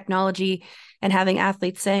more technology and having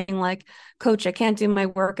athletes saying like, coach, I can't do my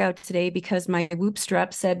workout today because my Whoop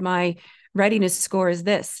strap said my readiness score is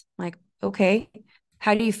this. Like, okay,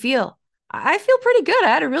 how do you feel? I feel pretty good. I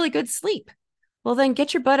had a really good sleep. Well, then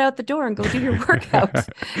get your butt out the door and go do your workout.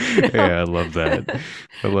 Yeah, I love that.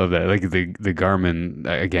 I love that. Like the Garmin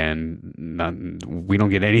again. Not we don't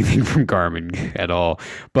get anything from Garmin at all,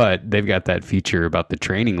 but they've got that feature about the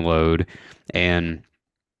training load, and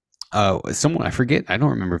someone, I forget, I don't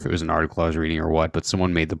remember if it was an article I was reading or what, but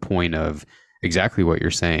someone made the point of exactly what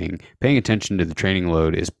you're saying. Paying attention to the training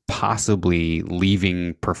load is possibly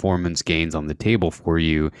leaving performance gains on the table for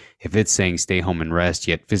you. If it's saying stay home and rest,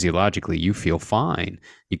 yet physiologically you feel fine,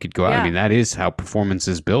 you could go out. I Yeah. mean, that is how performance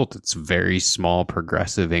is built. It's very small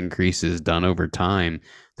progressive increases done over time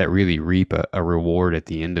that really reap a reward at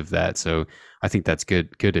the end of that. So I think that's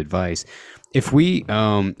good advice. If we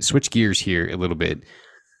switch gears here a little bit,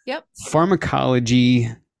 Yep. pharmacology,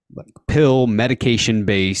 like pill medication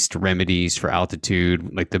based remedies for altitude,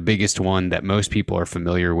 like the biggest one that most people are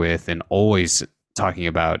familiar with and always talking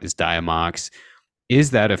about is Diamox.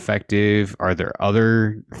 Is that effective? Are there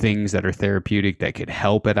other things that are therapeutic that could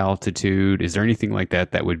help at altitude? Is there anything like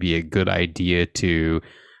that that would be a good idea to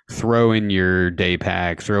throw in your day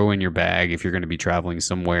pack, throw in your bag if you're going to be traveling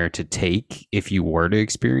somewhere to take if you were to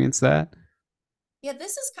experience that? Yeah,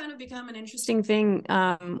 this has kind of become an interesting thing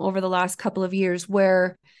over the last couple of years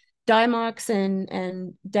where Diamox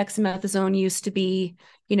and dexamethasone used to be,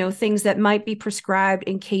 things that might be prescribed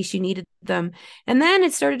in case you needed them. And then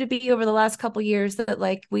it started to be over the last couple of years that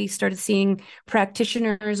like we started seeing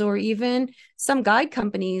practitioners or even some guide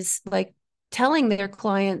companies like telling their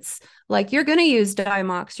clients, like, you're going to use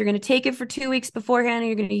Diamox, you're going to take it for 2 weeks beforehand, and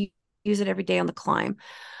you're going to use it every day on the climb.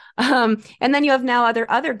 And then you have now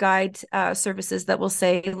other guide services that will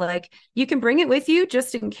say like you can bring it with you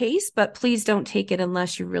just in case, but please don't take it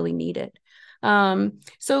unless you really need it.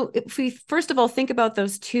 So if we first of all think about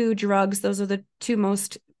those two drugs, those are the two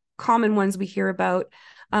most common ones we hear about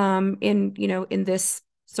in this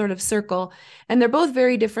sort of circle, and they're both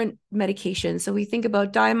very different medications. So we think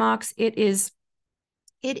about Diamox, it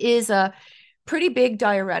is a pretty big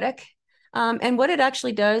diuretic, and what it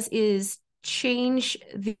actually does is change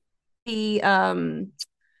the um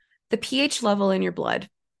the pH level in your blood.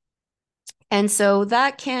 And so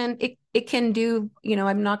that it can do,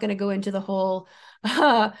 I'm not going to go into the whole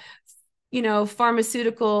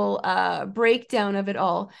pharmaceutical breakdown of it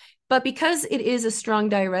all, but because it is a strong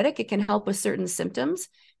diuretic, it can help with certain symptoms,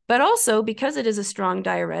 but also because it is a strong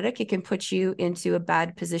diuretic, it can put you into a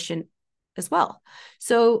bad position as well.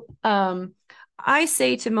 So I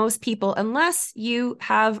say to most people, unless you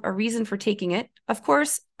have a reason for taking it, of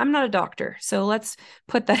course, I'm not a doctor. So let's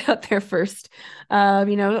put that out there first.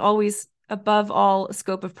 Always above all, a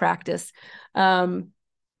scope of practice.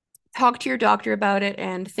 Talk to your doctor about it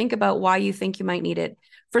and think about why you think you might need it.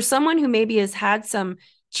 For someone who maybe has had some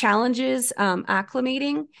challenges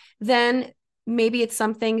acclimating, then maybe it's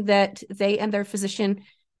something that they and their physician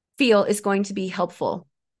feel is going to be helpful.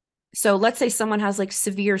 So let's say someone has like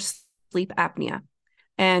severe sleep apnea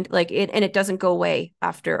and it doesn't go away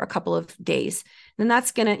after a couple of days, then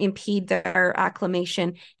that's going to impede their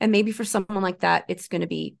acclimation. And maybe for someone like that, it's going to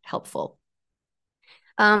be helpful.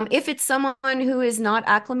 If it's someone who is not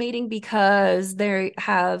acclimating because they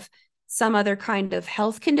have some other kind of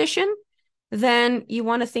health condition, then you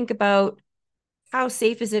want to think about how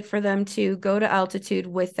safe is it for them to go to altitude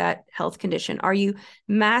with that health condition? Are you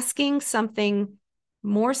masking something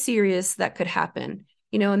more serious that could happen?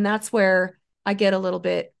 And that's where I get a little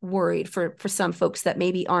bit worried for some folks that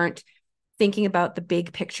maybe aren't thinking about the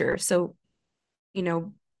big picture. So,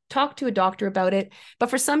 talk to a doctor about it.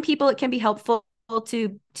 But for some people, it can be helpful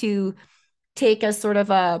to take as sort of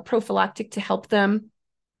a prophylactic to help them.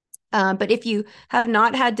 But if you have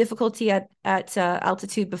not had difficulty at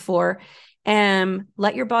altitude before,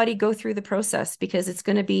 let your body go through the process, because it's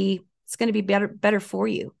going to be better for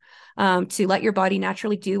you to let your body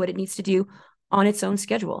naturally do what it needs to do on its own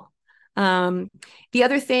schedule. The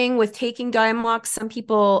other thing with taking Diamox, some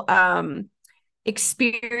people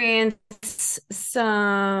experience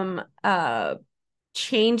some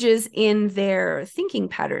changes in their thinking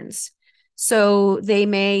patterns. So they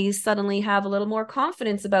may suddenly have a little more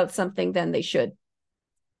confidence about something than they should.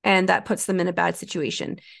 And that puts them in a bad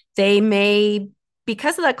situation. They may,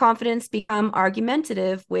 because of that confidence, become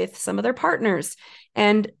argumentative with some of their partners,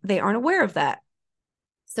 and they aren't aware of that.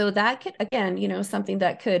 So that could, again, something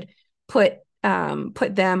that could put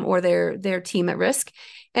them or their team at risk.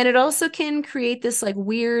 And it also can create this like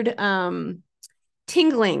weird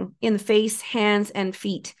tingling in the face, hands, and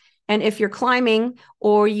feet. And if you're climbing,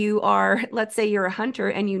 or you are, let's say you're a hunter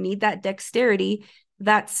and you need that dexterity,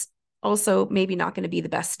 that's also maybe not going to be the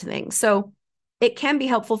best thing. So it can be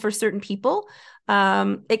helpful for certain people.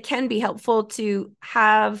 It can be helpful to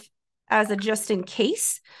have as a just in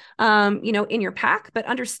case, in your pack, but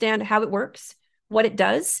understand how it works, what it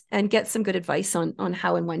does, and get some good advice on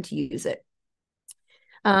how and when to use it.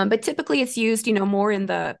 But typically it's used, more in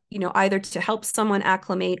the, either to help someone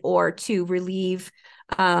acclimate or to relieve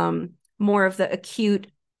more of the acute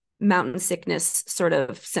mountain sickness sort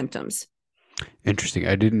of symptoms. Interesting.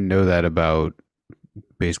 I didn't know that about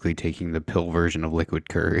basically taking the pill version of liquid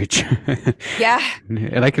courage. Yeah.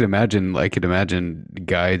 And I could imagine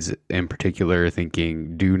guides in particular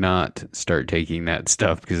thinking, do not start taking that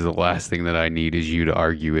stuff because the last thing that I need is you to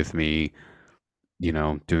argue with me,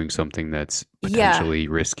 doing something that's Yeah. potentially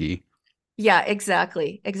risky. Yeah,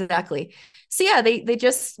 exactly. Exactly. So yeah, they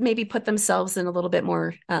just maybe put themselves in a little bit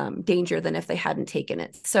more danger than if they hadn't taken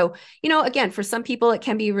it. So, again, for some people it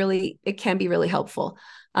can be really helpful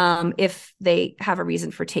if they have a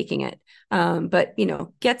reason for taking it. But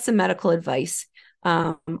get some medical advice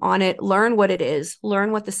on it, learn what it is,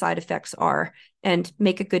 learn what the side effects are, and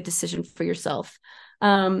make a good decision for yourself.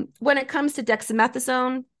 When it comes to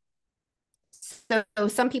dexamethasone, so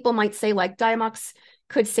some people might say like Diamox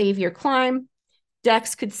could save your climb,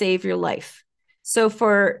 Dex could save your life. So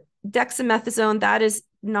for dexamethasone, that is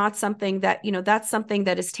not something that, that's something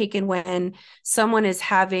that is taken when someone is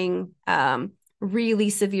having really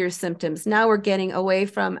severe symptoms. Now we're getting away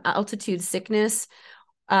from altitude sickness.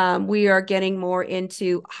 We are getting more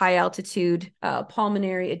into high altitude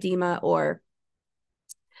pulmonary edema or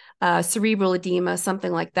cerebral edema,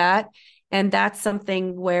 something like that. And that's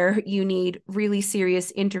something where you need really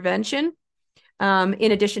serious intervention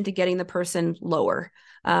in addition to getting the person lower,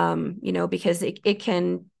 because it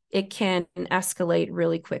can escalate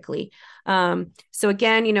really quickly. So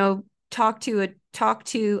again, talk to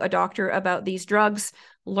a doctor about these drugs,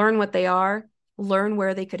 learn what they are, learn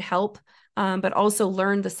where they could help, but also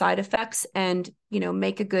learn the side effects and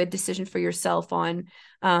make a good decision for yourself on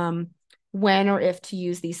when or if to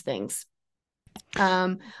use these things.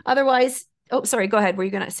 Otherwise, oh, sorry, go ahead. Were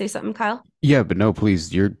you going to say something, Kyle? Yeah, but no,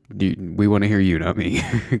 please, we want to hear you, not me.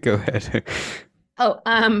 Go ahead. Oh,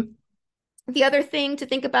 the other thing to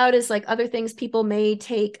think about is like other things people may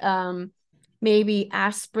take, maybe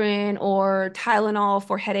aspirin or Tylenol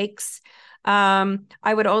for headaches. I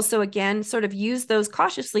would also, again, sort of use those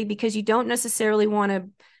cautiously because you don't necessarily want to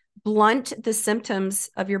blunt the symptoms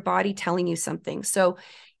of your body telling you something. So,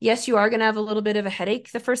 yes, you are going to have a little bit of a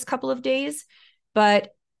headache the first couple of days,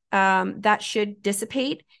 but that should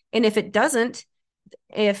dissipate. And if it doesn't,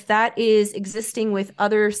 if that is existing with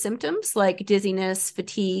other symptoms like dizziness,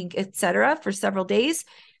 fatigue, etc., for several days,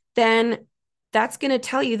 then that's going to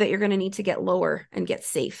tell you that you're going to need to get lower and get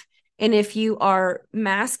safe. And if you are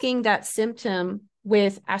masking that symptom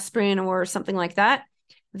with aspirin or something like that,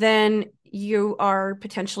 then you are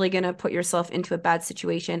potentially going to put yourself into a bad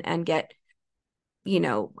situation and get, be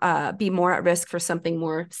more at risk for something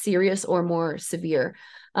more serious or more severe.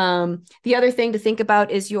 The other thing to think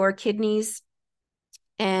about is your kidneys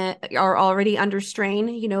and are already under strain,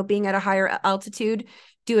 being at a higher altitude,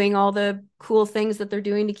 doing all the cool things that they're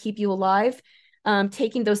doing to keep you alive.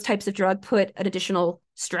 Taking those types of drug put an additional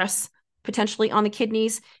stress potentially on the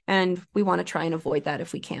kidneys, and we want to try and avoid that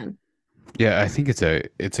if we can. Yeah, I think it's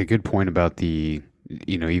a good point about the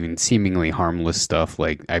even seemingly harmless stuff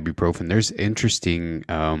like ibuprofen. There's interesting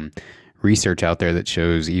research out there that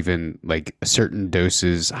shows even like certain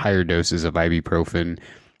doses, higher doses of ibuprofen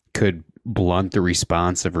could blunt the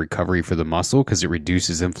response of recovery for the muscle because it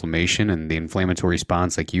reduces inflammation and the inflammatory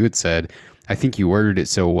response, like you had said. I think you worded it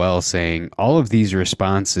so well, saying all of these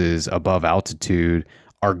responses above altitude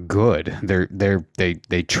are good.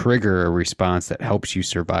 They trigger a response that helps you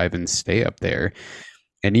survive and stay up there.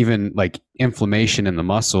 And even like inflammation in the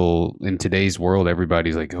muscle in today's world,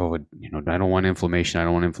 everybody's like, oh, I don't want inflammation. I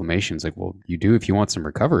don't want inflammation. It's like, well, you do if you want some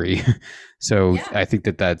recovery. So Yeah. I think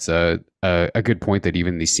that that's a good point that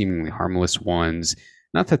even these seemingly harmless ones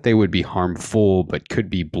Not that they would be harmful, but could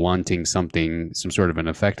be blunting something, some sort of an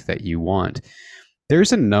effect that you want.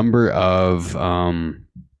 There's a number of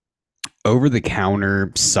over the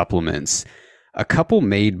counter supplements, a couple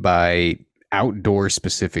made by outdoor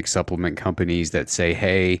specific supplement companies that say,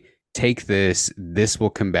 hey, take this, this will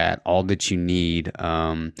combat all that you need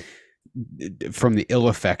from the ill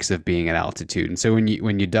effects of being at altitude. And so when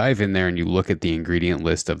you dive in there and you look at the ingredient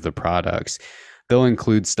list of the products, they'll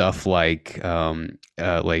include stuff like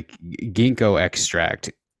ginkgo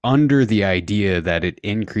extract under the idea that it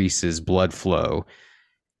increases blood flow.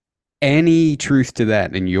 Any truth to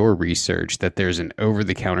that in your research, that there's an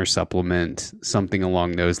over-the-counter supplement, something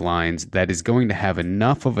along those lines, that is going to have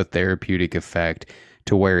enough of a therapeutic effect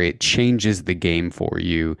to where it changes the game for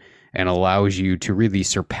you and allows you to really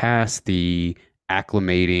surpass the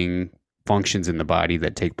acclimating functions in the body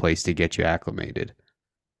that take place to get you acclimated?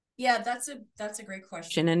 Yeah, that's a great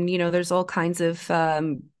question. And there's all kinds of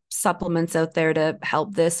supplements out there to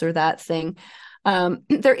help this or that thing.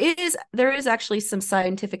 There is actually some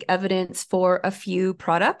scientific evidence for a few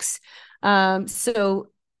products. So,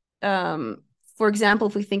 for example,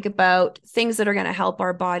 if we think about things that are going to help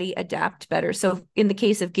our body adapt better. So in the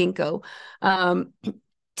case of ginkgo,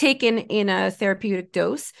 taken in a therapeutic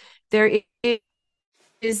dose, there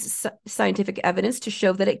is scientific evidence to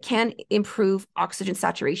show that it can improve oxygen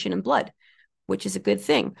saturation in blood, which is a good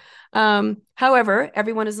thing. However,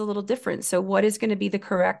 everyone is a little different. So what is going to be the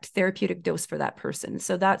correct therapeutic dose for that person?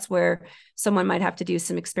 So that's where someone might have to do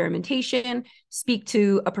some experimentation, speak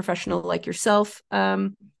to a professional like yourself,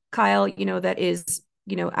 Kyle, that is,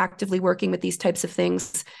 actively working with these types of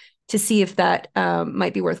things to see if that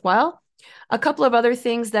might be worthwhile. A couple of other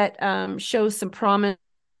things that show some promise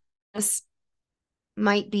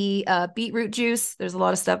might be beetroot juice. There's a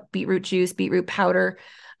lot of stuff, beetroot juice, beetroot powder.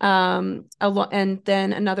 And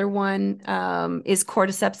then another one is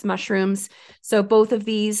cordyceps mushrooms. So both of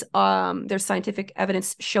these, there's scientific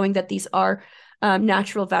evidence showing that these are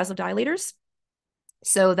natural vasodilators.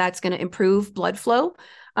 So that's going to improve blood flow.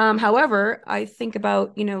 However, I think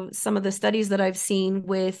about, some of the studies that I've seen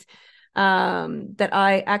with that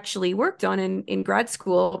I actually worked on in grad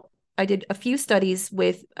school. I did a few studies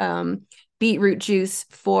with beetroot juice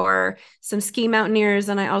for some ski mountaineers,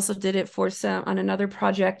 and I also did it for some on another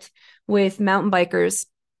project with mountain bikers.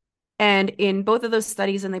 And in both of those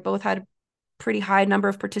studies, and they both had a pretty high number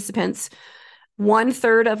of participants,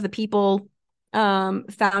 1/3 of the people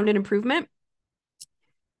found an improvement.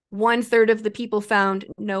 1/3 of the people found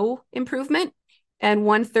no improvement, and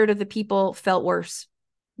 1/3 of the people felt worse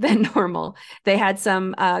than normal. They had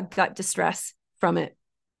some gut distress from it.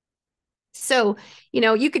 So,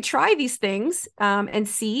 you could try these things and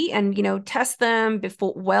see, and, test them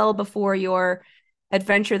before your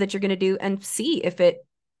adventure that you're going to do, and see if it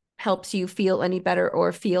helps you feel any better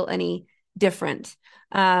or feel any different.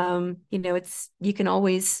 You can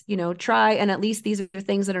always, try, and at least these are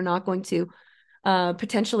things that are not going to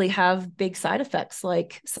potentially have big side effects,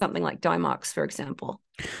 like something like Diamox, for example.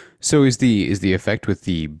 So is the effect with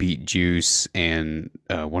the beet juice and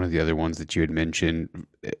one of the other ones that you had mentioned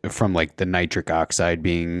from like the nitric oxide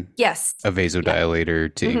being Yes a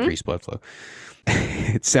vasodilator to increase blood flow?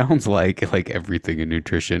 It sounds like everything in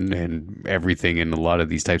nutrition and everything in a lot of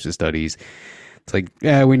these types of studies. It's like,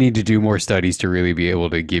 yeah, we need to do more studies to really be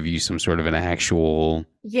able to give you some sort of an actual,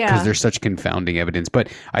 because there's such confounding evidence. But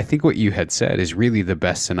I think what you had said is really the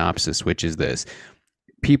best synopsis, which is this: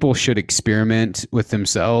 people should experiment with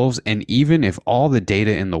themselves. And even if all the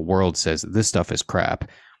data in the world says that this stuff is crap,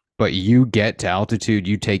 but you get to altitude,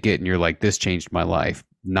 you take it and you're like, this changed my life,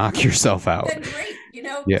 knock yourself out. Then great.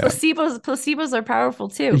 Yeah. Placebos are powerful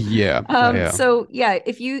too. Yeah. So yeah,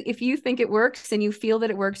 if you think it works and you feel that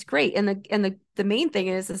it works, great. And the main thing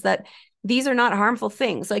is that these are not harmful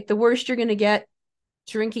things. Like the worst you're going to get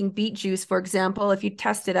drinking beet juice, for example, if you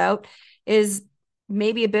test it out, is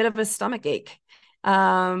maybe a bit of a stomach ache.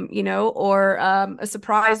 Or a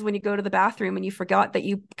surprise when you go to the bathroom and you forgot that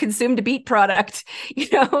you consumed a beet product,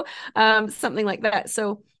 something like that.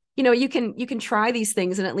 So, you can try these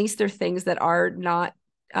things, and at least they're things that are not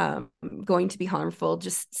going to be harmful.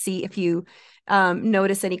 Just see if you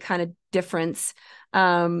notice any kind of difference.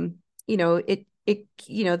 These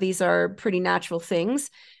are pretty natural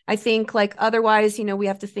things. I think, like, otherwise, we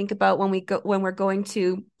have to think about when we're going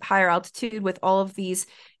to higher altitude with all of these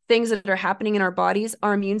things that are happening in our bodies,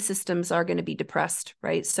 our immune systems are going to be depressed,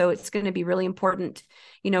 right? So it's going to be really important,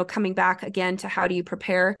 coming back again to how do you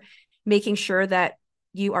prepare, making sure that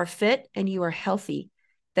you are fit and you are healthy,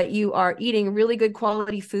 that you are eating really good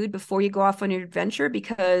quality food before you go off on your adventure,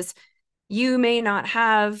 because you may not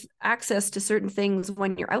have access to certain things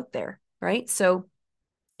when you're out there, right? So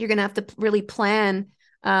You're going to have to really plan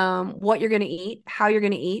what you're going to eat, how you're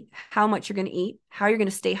going to eat, how much you're going to eat, how you're going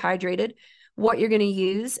to stay hydrated, what you're going to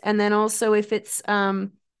use. And then also if it's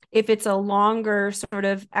a longer sort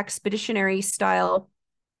of expeditionary style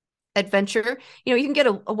adventure, you can get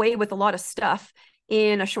away with a lot of stuff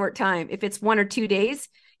in a short time. If it's 1 or 2 days,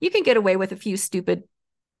 you can get away with a few stupid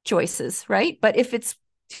choices, right? But if it's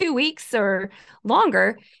 2 weeks or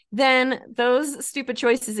longer, then those stupid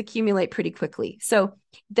choices accumulate pretty quickly. So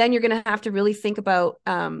then you're going to have to really think about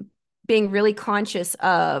being really conscious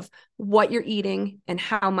of what you're eating and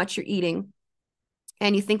how much you're eating.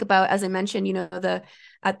 And you think about, as I mentioned,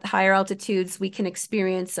 at higher altitudes, we can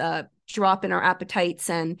experience a drop in our appetites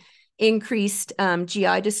and increased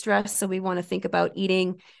GI distress. So we want to think about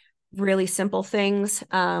eating really simple things,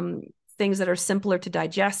 things that are simpler to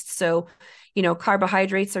digest. So,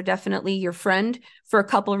 carbohydrates are definitely your friend for a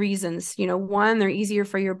couple of reasons. One, they're easier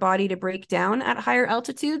for your body to break down at higher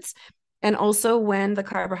altitudes. And also when the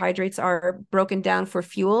carbohydrates are broken down for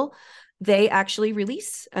fuel, they actually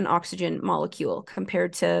release an oxygen molecule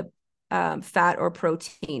compared to fat or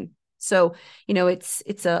protein. So,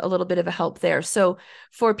 it's a little bit of a help there. So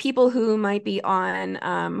for people who might be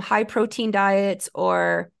on high protein diets,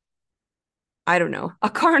 or I don't know, a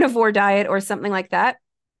carnivore diet or something like that,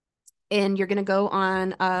 and you're going to go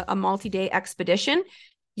on a multi-day expedition,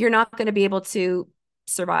 you're not going to be able to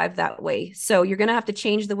survive that way. So you're going to have to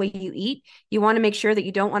change the way you eat. You want to make sure that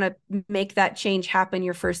you don't want to make that change happen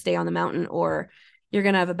your first day on the mountain, or you're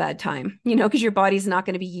going to have a bad time, because your body's not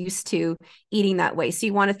going to be used to eating that way. So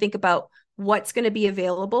you want to think about what's going to be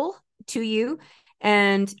available to you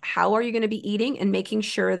and how are you going to be eating, and making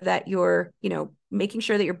sure that your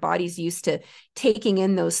body's used to taking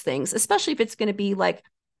in those things, especially if it's going to be like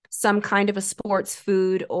some kind of a sports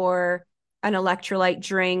food or an electrolyte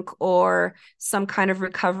drink or some kind of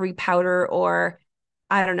recovery powder, or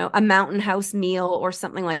I don't know, a mountain house meal or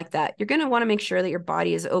something like that. You're going to want to make sure that your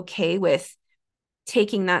body is okay with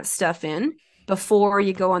taking that stuff in before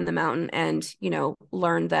you go on the mountain and,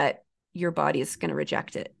 learn that your body is going to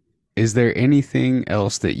reject it. Is there anything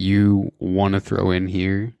else that you want to throw in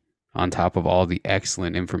here on top of all the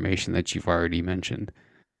excellent information that you've already mentioned?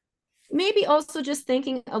 Maybe also just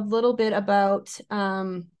thinking a little bit about,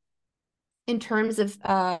 in terms of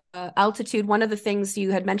altitude, one of the things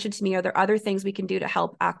you had mentioned to me, are there other things we can do to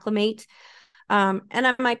help acclimate? And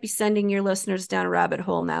I might be sending your listeners down a rabbit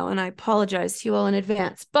hole now, and I apologize to you all in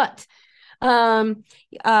advance. But a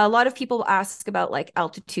lot of people ask about like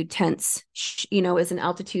altitude tents. Is an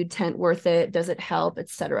altitude tent worth it? Does it help,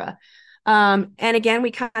 etc.? And again,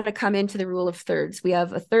 we kind of come into the rule of thirds. We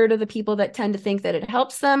have a third of the people that tend to think that it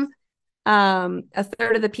helps them, a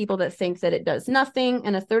third of the people that think that it does nothing,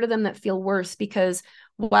 and a third of them that feel worse because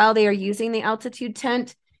while they are using the altitude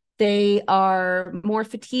tent, they are more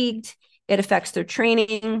fatigued. It affects their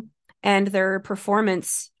training, and their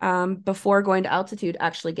performance before going to altitude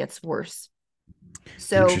actually gets worse.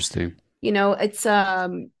 So, Interesting. It's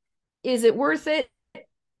is it worth it?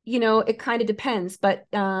 It kind of depends, but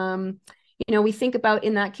we think about,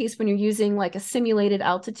 in that case, when you're using like a simulated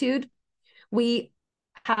altitude, we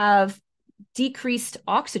have decreased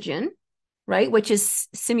oxygen, right? Which is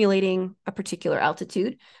simulating a particular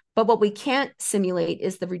altitude. But what we can't simulate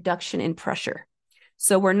is the reduction in pressure.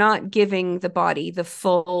 So we're not giving the body the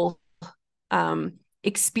full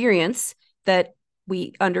experience that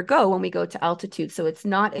we undergo when we go to altitude. So it's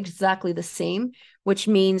not exactly the same, which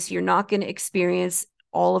means you're not going to experience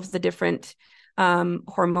all of the different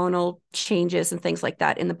hormonal changes and things like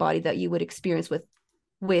that in the body that you would experience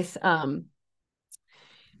with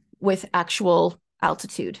actual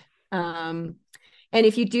altitude. And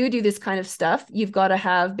if you do this kind of stuff, you've got to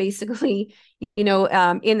have basically, in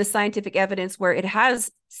the scientific evidence where it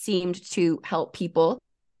has seemed to help people,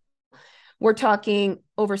 we're talking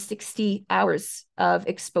over 60 hours of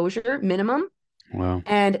exposure minimum. Wow.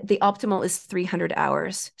 And the optimal is 300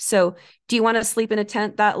 hours. So do you want to sleep in a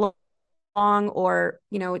tent that long, or,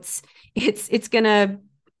 it's going to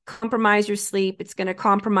compromise your sleep. It's going to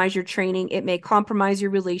compromise your training. It may compromise your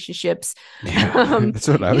relationships. Yeah, that's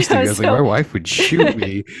what I was thinking. I was like, my wife would shoot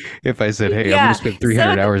me if I said, "Hey, I'm going to spend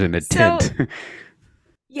 300 hours in a tent."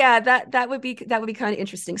 Yeah, that would be kind of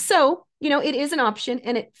interesting. So, it is an option,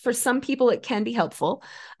 and for some people it can be helpful.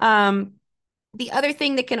 The other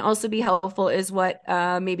thing that can also be helpful is what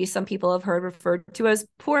maybe some people have heard referred to as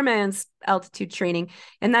poor man's altitude training,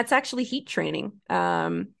 and that's actually heat training.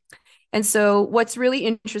 And so what's really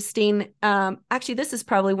interesting, actually, this is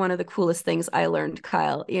probably one of the coolest things I learned,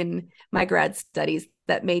 Kyle, in my grad studies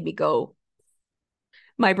that made me go,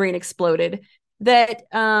 my brain exploded, that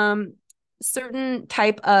certain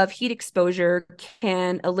type of heat exposure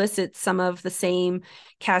can elicit some of the same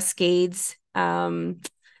cascades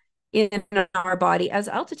in our body as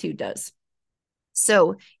altitude does.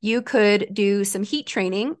 So you could do some heat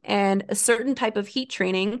training, and a certain type of heat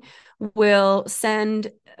training will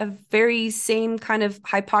send a very same kind of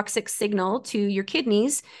hypoxic signal to your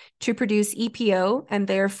kidneys to produce EPO and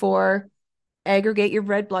therefore aggregate your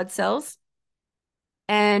red blood cells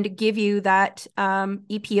and give you that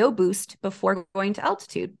EPO boost before going to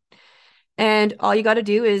altitude. And all you got to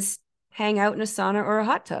do is hang out in a sauna or a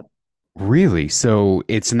hot tub. Really? So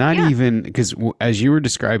it's not Yeah. even because as you were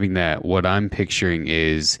describing that, what I'm picturing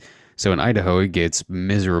is so in Idaho, it gets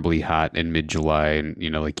miserably hot in mid-July, and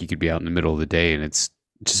like you could be out in the middle of the day and it's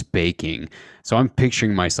just baking. So I'm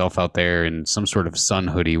picturing myself out there in some sort of sun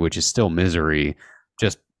hoodie, which is still misery,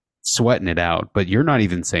 just sweating it out. But you're not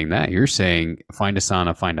even saying that. You're saying find a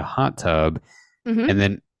sauna, find a hot tub, Mm-hmm. and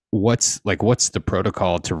then what's the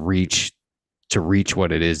protocol to reach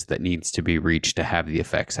what it is that needs to be reached to have the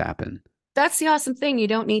effects happen. That's the awesome thing. You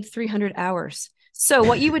don't need 300 hours. So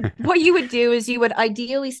what you would do is you would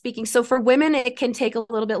ideally speaking, so for women it can take a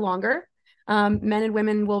little bit longer. Men and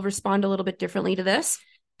women will respond a little bit differently to this,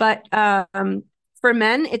 but for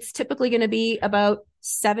men it's typically going to be about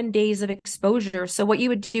 7 days of exposure. So what you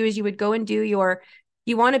would do is you would go and do you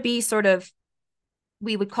want to be sort of,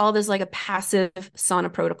 we would call this like a passive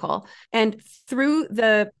sauna protocol. And through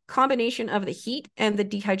the combination of the heat and the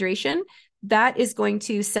dehydration, that is going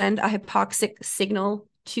to send a hypoxic signal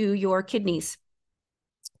to your kidneys.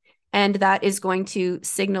 And that is going to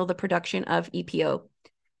signal the production of EPO.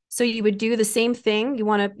 So you would do the same thing. You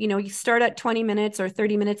want to, you start at 20 minutes or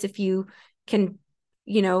 30 minutes if you can,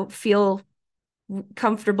 feel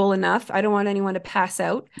comfortable enough. I don't want anyone to pass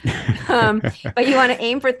out. But you want to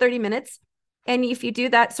aim for 30 minutes. And if you do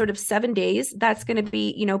that sort of 7 days, that's going to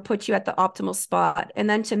be, put you at the optimal spot. And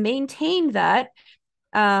then to maintain that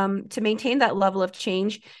level of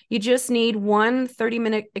change, you just need one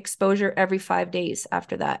 30-minute exposure every 5 days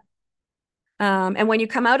after that. And when you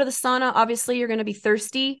come out of the sauna, obviously you're going to be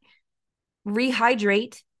thirsty.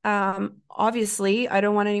 Rehydrate. Obviously, I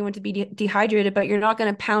don't want anyone to be dehydrated, but you're not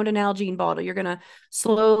going to pound an Algene bottle. You're going to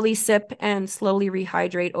slowly sip and slowly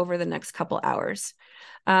rehydrate over the next couple hours.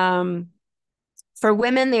 For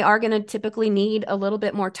women, they are going to typically need a little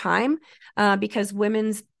bit more time because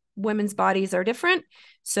women's bodies are different.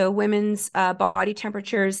 So women's body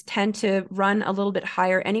temperatures tend to run a little bit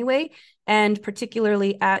higher anyway, and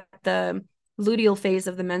particularly at the luteal phase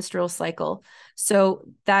of the menstrual cycle. So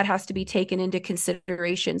that has to be taken into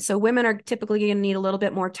consideration. So women are typically going to need a little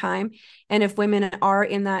bit more time. And if women are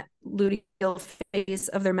in that luteal phase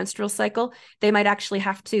of their menstrual cycle, they might actually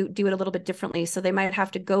have to do it a little bit differently. So they might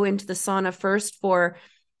have to go into the sauna first for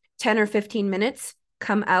 10 or 15 minutes,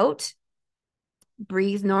 come out,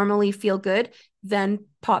 breathe normally, feel good, then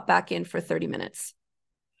pop back in for 30 minutes.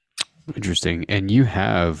 Interesting. And you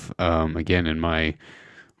have, again, in my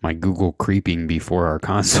Google creeping before our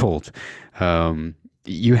consult,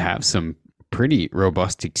 you have some pretty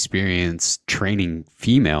robust experience training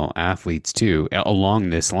female athletes too, along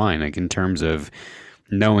this line, like in terms of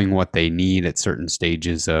knowing what they need at certain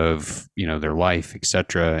stages of their life,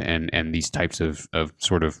 etc., and these types of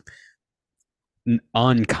sort of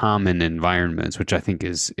uncommon environments, which I think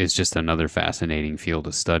is just another fascinating field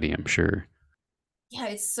of study, I'm sure. Yeah,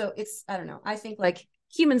 it's I don't know. I think like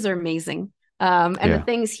humans are amazing. And the Yeah.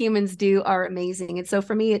 things humans do are amazing. And so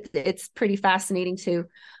for me, it's pretty fascinating to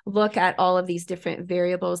look at all of these different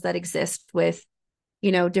variables that exist with,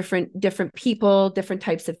 different people, different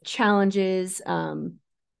types of challenges,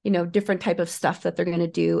 different type of stuff that they're going to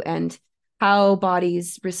do and how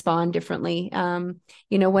bodies respond differently.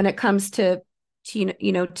 When it comes to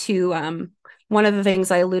one of the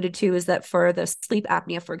things I alluded to is that for the sleep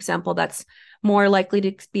apnea, for example, that's more likely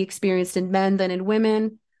to be experienced in men than in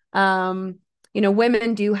women.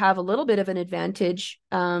 Women do have a little bit of an advantage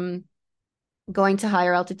going to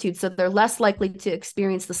higher altitudes, so they're less likely to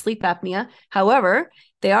experience the sleep apnea. However,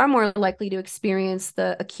 they are more likely to experience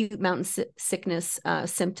the acute mountain sickness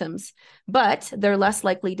symptoms, but they're less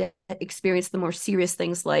likely to experience the more serious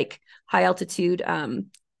things like high altitude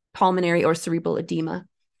pulmonary or cerebral edema.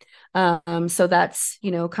 So that's,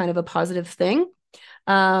 kind of a positive thing.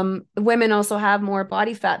 Women also have more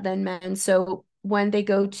body fat than men. So when they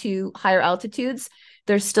go to higher altitudes,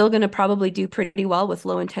 they're still going to probably do pretty well with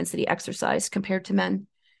low intensity exercise compared to men.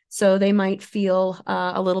 So they might feel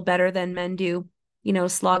a little better than men do,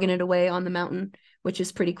 slogging it away on the mountain, which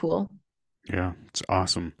is pretty cool. Yeah, it's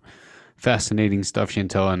awesome. Fascinating stuff,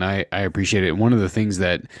 Chantel, and I appreciate it. One of the things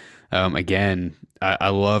that, again, I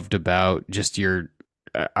loved about just your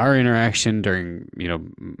our interaction during,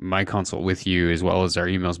 my consult with you, as well as our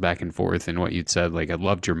emails back and forth, and what you'd said, like I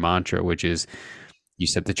loved your mantra, which is you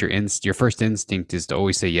said that your first instinct is to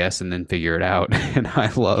always say yes and then figure it out. And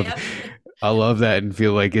Yep. I love that and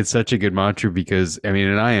feel like it's such a good mantra because I mean,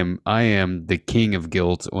 and I am the king of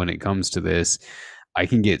guilt when it comes to this. I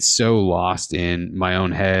can get so lost in my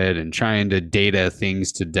own head and trying to data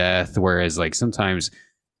things to death. Whereas like sometimes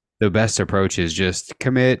the best approach is just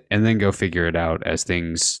commit and then go figure it out as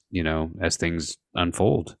things, as things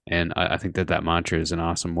unfold. And I think that mantra is an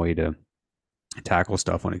awesome way to tackle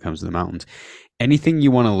stuff when it comes to the mountains. Anything you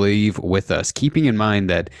want to leave with us, keeping in mind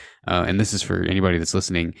that, and this is for anybody that's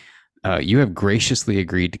listening, you have graciously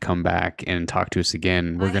agreed to come back and talk to us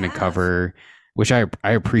again. We're going to cover, which I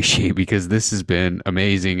appreciate because this has been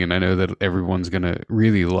amazing, and I know that everyone's going to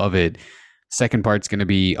really love it. Second part's going to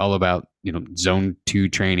be all about, zone 2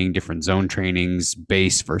 training, different zone trainings,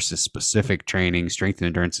 base versus specific training, strength and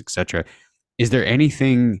endurance, etc. Is there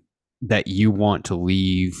anything that you want to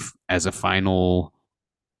leave as a final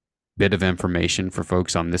bit of information for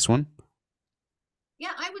folks on this one?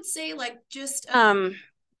 Yeah, I would say like just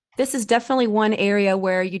this is definitely one area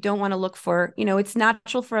where you don't want to look for, it's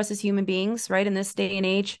natural for us as human beings, right? In this day and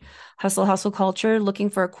age, hustle culture, looking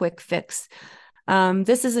for a quick fix.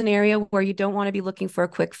 This is an area where you don't want to be looking for a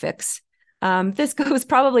quick fix. This goes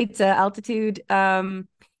probably to altitude,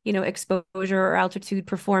 exposure or altitude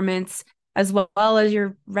performance, as well as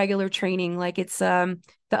your regular training. Like it's the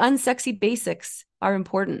unsexy basics are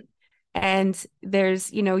important. And there's,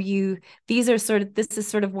 this is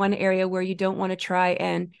sort of one area where you don't want to try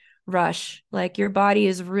and rush. Like your body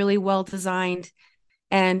is really well designed,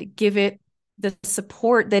 and give it the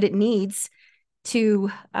support that it needs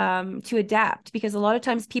to adapt. Because a lot of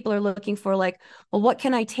times people are looking for like, well, what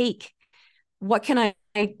can I take? What can I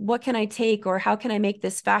take, or how can I make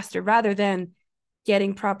this faster, rather than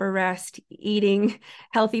getting proper rest, eating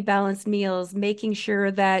healthy, balanced meals, making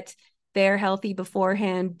sure that they're healthy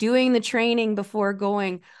beforehand, doing the training before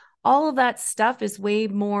going. All of that stuff is way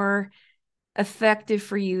more effective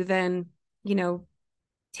for you than,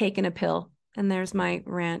 taking a pill. And there's my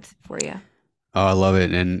rant for you. Oh, I love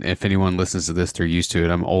it. And if anyone listens to this, they're used to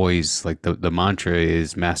it. I'm always like the mantra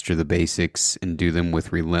is master the basics and do them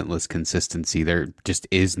with relentless consistency. There just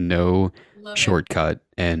is no shortcut.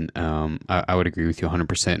 And I would agree with you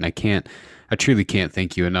 100%. And I truly can't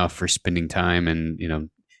thank you enough for spending time and,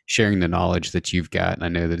 sharing the knowledge that you've got. And I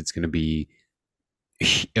know that it's going to be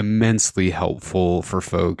immensely helpful for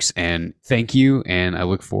folks. And thank you. And I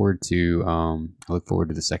look forward to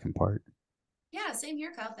the second part. Yeah, same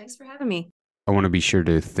here, Kyle. Thanks for having me. I want to be sure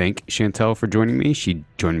to thank Chantel for joining me. She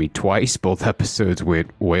joined me twice. Both episodes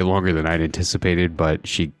went way longer than I'd anticipated, but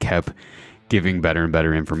she kept giving better and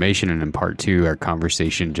better information. And in part 2, our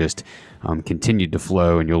conversation just continued to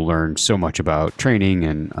flow, and you'll learn so much about training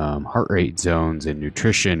and heart rate zones and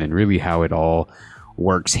nutrition, and really how it all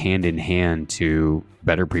works hand in hand to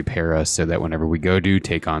better prepare us so that whenever we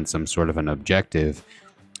take on some sort of an objective,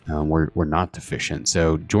 we're not deficient.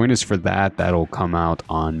 So join us for that. That'll come out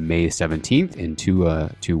on May 17th in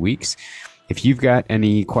 2 weeks. If you've got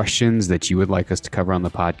any questions that you would like us to cover on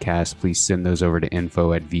the podcast, please send those over to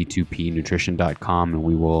info@v2pnutrition.com, and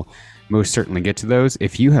we will most certainly get to those.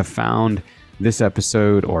 If you have found this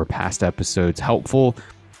episode or past episodes helpful,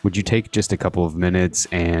 would you take just a couple of minutes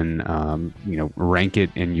and rank it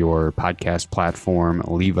in your podcast platform,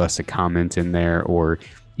 leave us a comment in there, or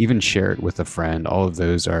even share it with a friend? All of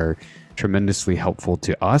those are tremendously helpful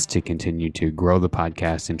to us to continue to grow the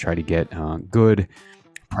podcast and try to get good,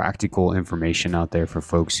 practical information out there for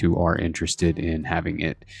folks who are interested in having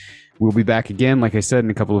it. We'll be back again, like I said, in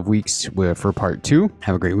a couple of weeks for part 2.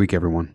 Have a great week, everyone.